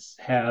events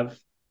have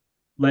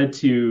led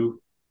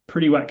to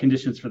pretty wet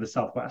conditions for the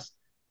Southwest.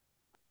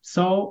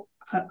 So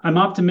I'm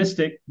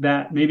optimistic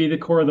that maybe the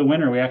core of the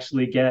winter, we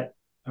actually get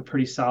a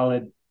pretty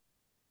solid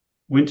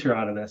winter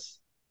out of this.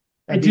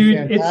 That'd be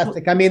Dude,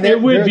 fantastic. I mean,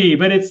 it would there, be,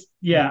 but it's,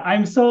 yeah,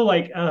 I'm so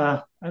like,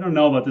 I don't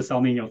know about this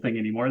El Nino thing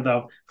anymore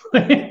though.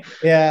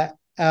 yeah.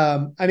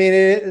 I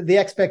mean, the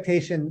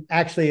expectation,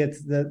 actually,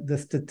 it's the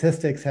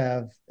statistics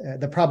have,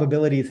 the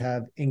probabilities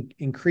have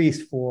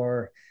increased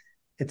for,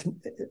 it's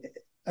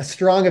a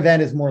strong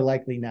event is more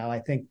likely now. I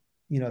think,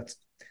 it's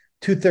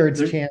 2/3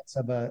 There's chance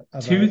of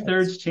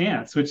two-thirds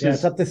chance, which yeah, it's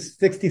is up to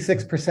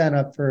 66%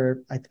 up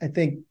for, I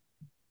think,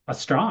 a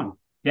strong,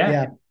 yeah.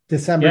 yeah,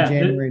 December, Yeah,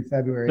 January, and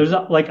February. there's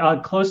like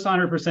a close to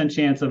 100%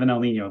 chance of an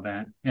El Nino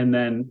event, and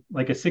then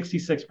like a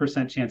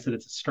 66% chance that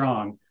it's a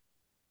strong,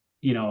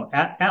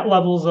 at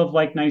levels of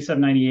like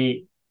 97,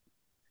 98.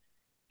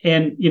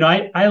 And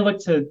I look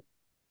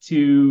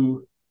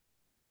to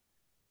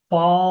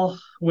fall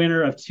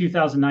winter of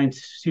 2009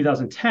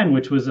 2010,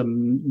 which was a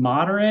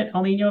moderate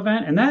El Nino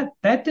event, and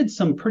that did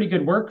some pretty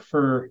good work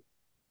for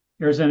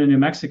Arizona, New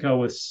Mexico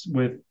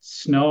with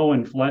snow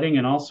and flooding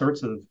and all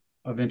sorts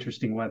of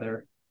interesting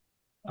weather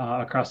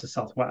across the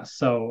Southwest.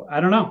 So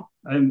I don't know.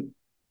 I'm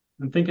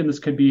thinking this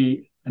could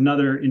be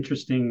another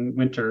interesting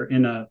winter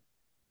in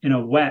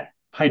a wet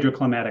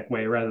hydroclimatic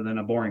way rather than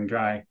a boring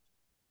dry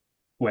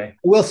way.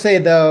 We'll say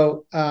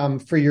though,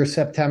 for your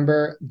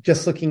September,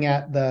 just looking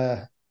at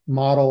the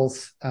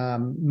models,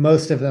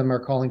 most of them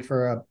are calling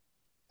for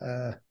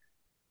a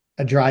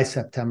dry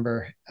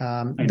September.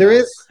 There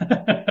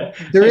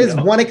is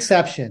one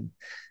exception.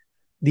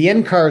 The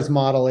NCARS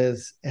model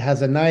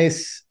has a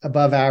nice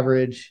above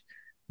average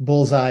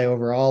bullseye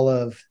over all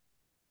of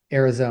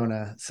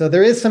Arizona. So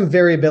there is some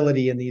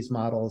variability in these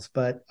models,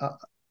 but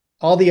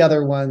all the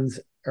other ones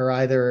are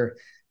either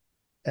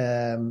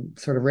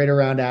sort of right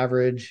around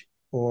average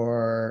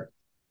or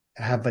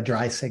have a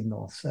dry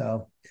signal.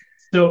 So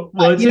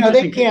well, it's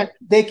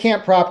they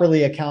can't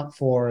properly account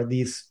for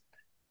these,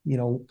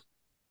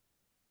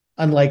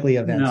 unlikely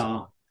events.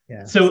 No.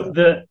 Yeah. So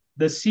the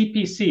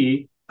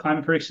CPC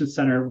Climate Prediction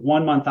Center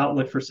 1 month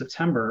outlook for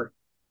September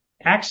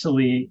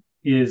actually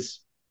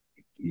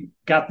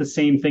got the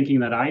same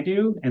thinking that I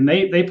do, and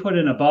they put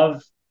an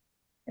above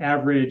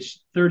average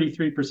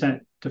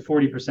 33% to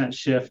 40%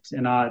 shift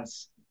in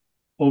odds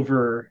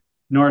over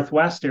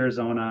Northwest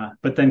Arizona,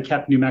 but then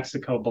kept New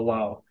Mexico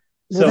below.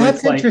 Well, so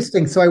that's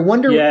interesting. So I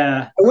wonder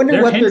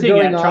what they're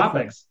going off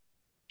tropics.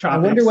 I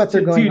wonder what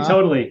they're going off.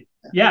 Totally.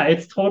 Yeah,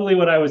 it's totally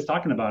what I was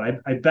talking about.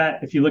 I bet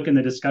if you look in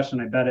the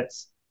discussion, I bet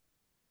it's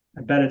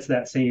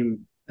that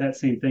same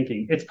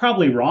thinking. It's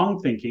probably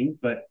wrong thinking,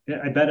 but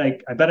I bet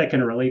I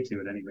can relate to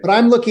it anyway. But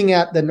I'm looking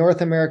at the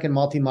North American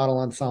Multi-Model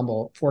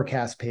Ensemble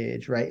forecast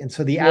page, right? And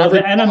so the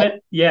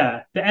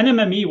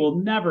NMME will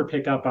never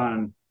pick up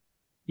on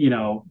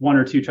 1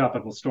 or 2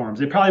 tropical storms.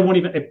 They probably won't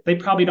even. They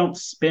probably don't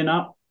spin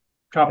up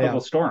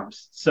tropical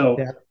storms. So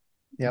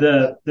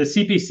the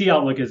CPC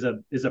outlook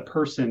is a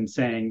person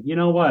saying, you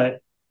know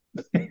what,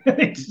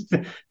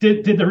 did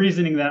the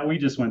reasoning that we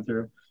just went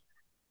through.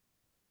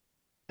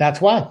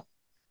 That's why.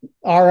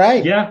 All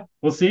right. Yeah,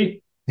 we'll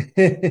see.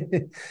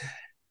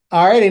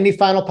 All right. Any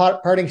final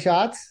parting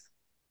shots?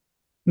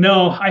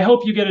 No, I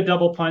hope you get a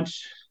double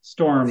punch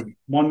storm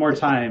one more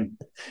time.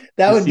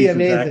 That would be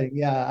amazing.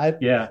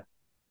 Yeah.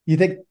 You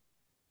think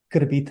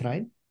could it be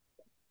tonight?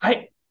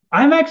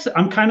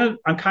 I'm kind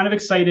of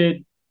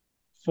excited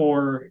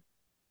for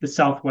the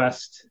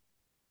Southwest.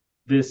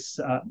 This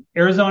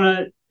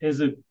Arizona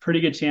is a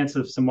pretty good chance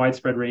of some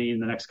widespread rain in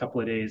the next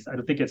couple of days. I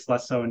don't think it's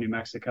less so in New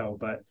Mexico,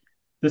 but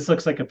this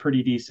looks like a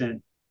pretty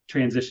decent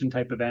transition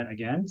type event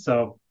again.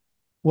 So,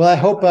 well, I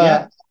hope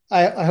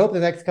I hope the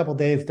next couple of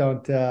days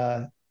don't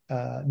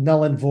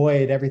null and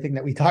void everything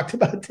that we talked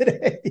about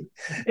today.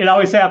 It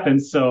always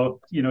happens. So,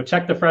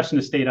 check the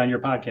freshness date on your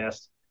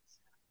podcast.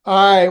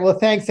 All right. Well,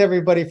 thanks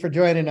everybody for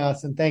joining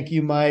us, and thank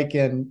you, Mike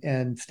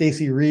and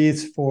Stacy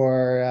Rees,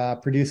 for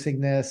producing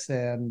this.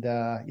 And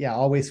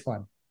always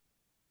fun.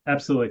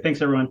 Absolutely.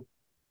 Thanks, everyone.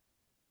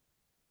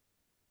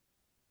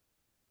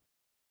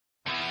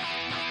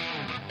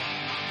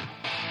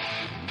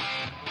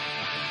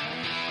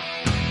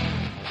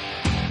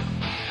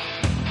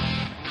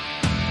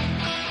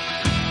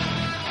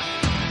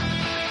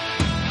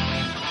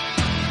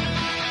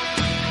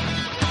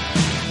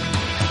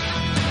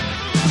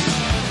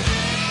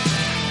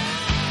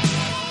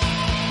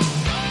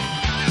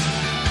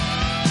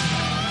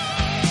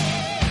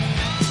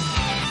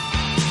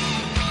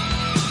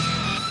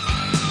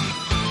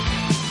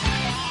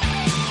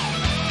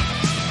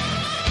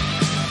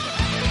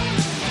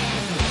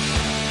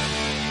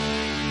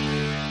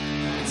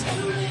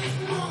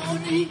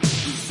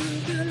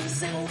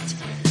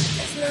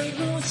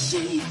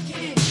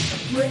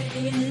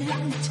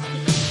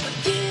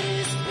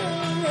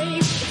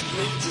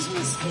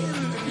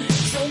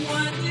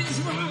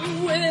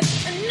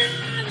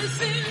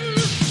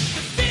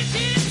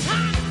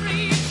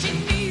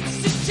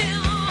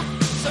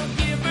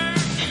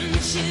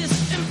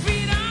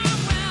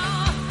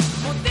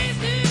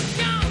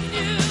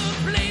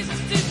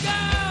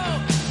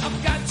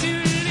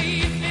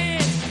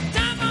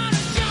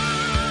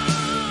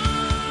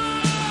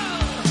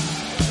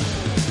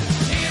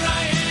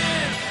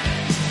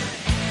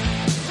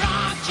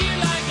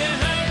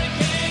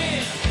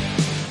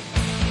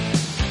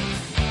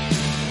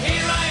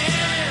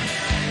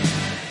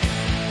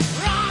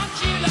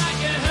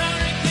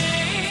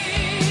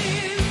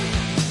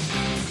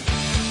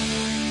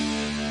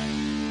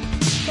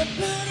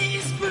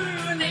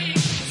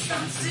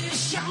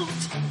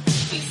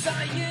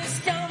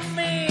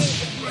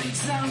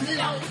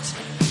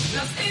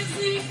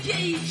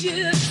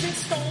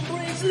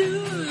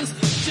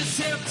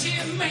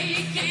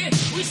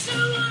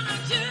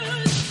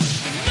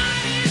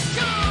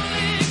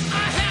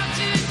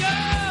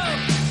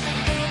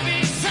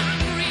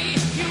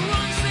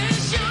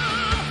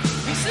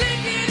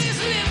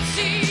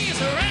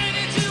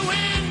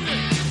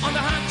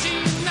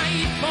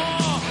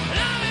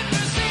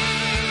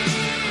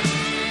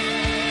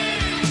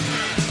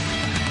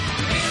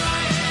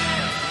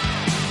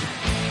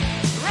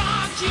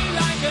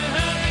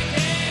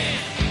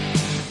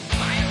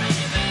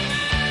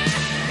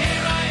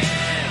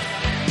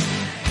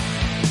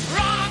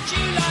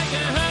 Like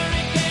a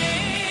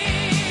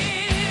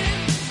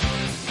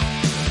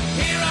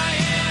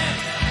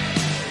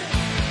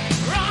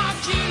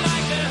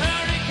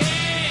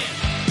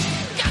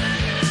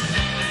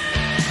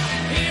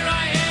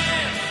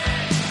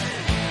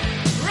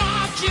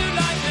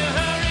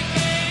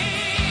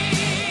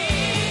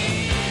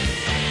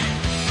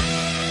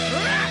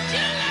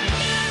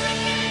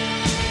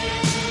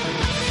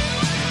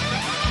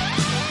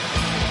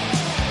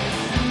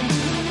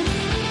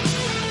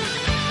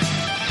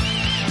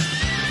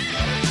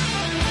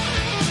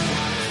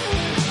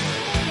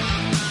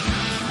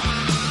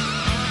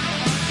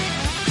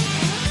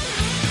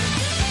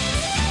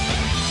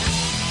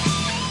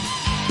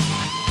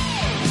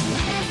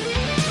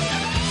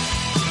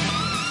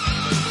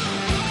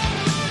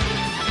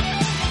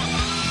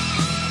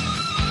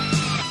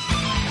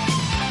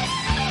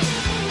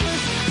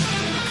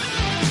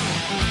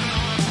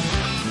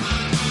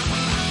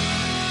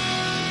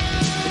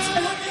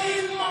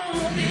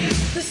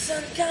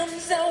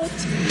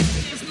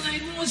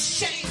was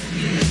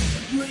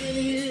shaking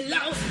really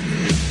low.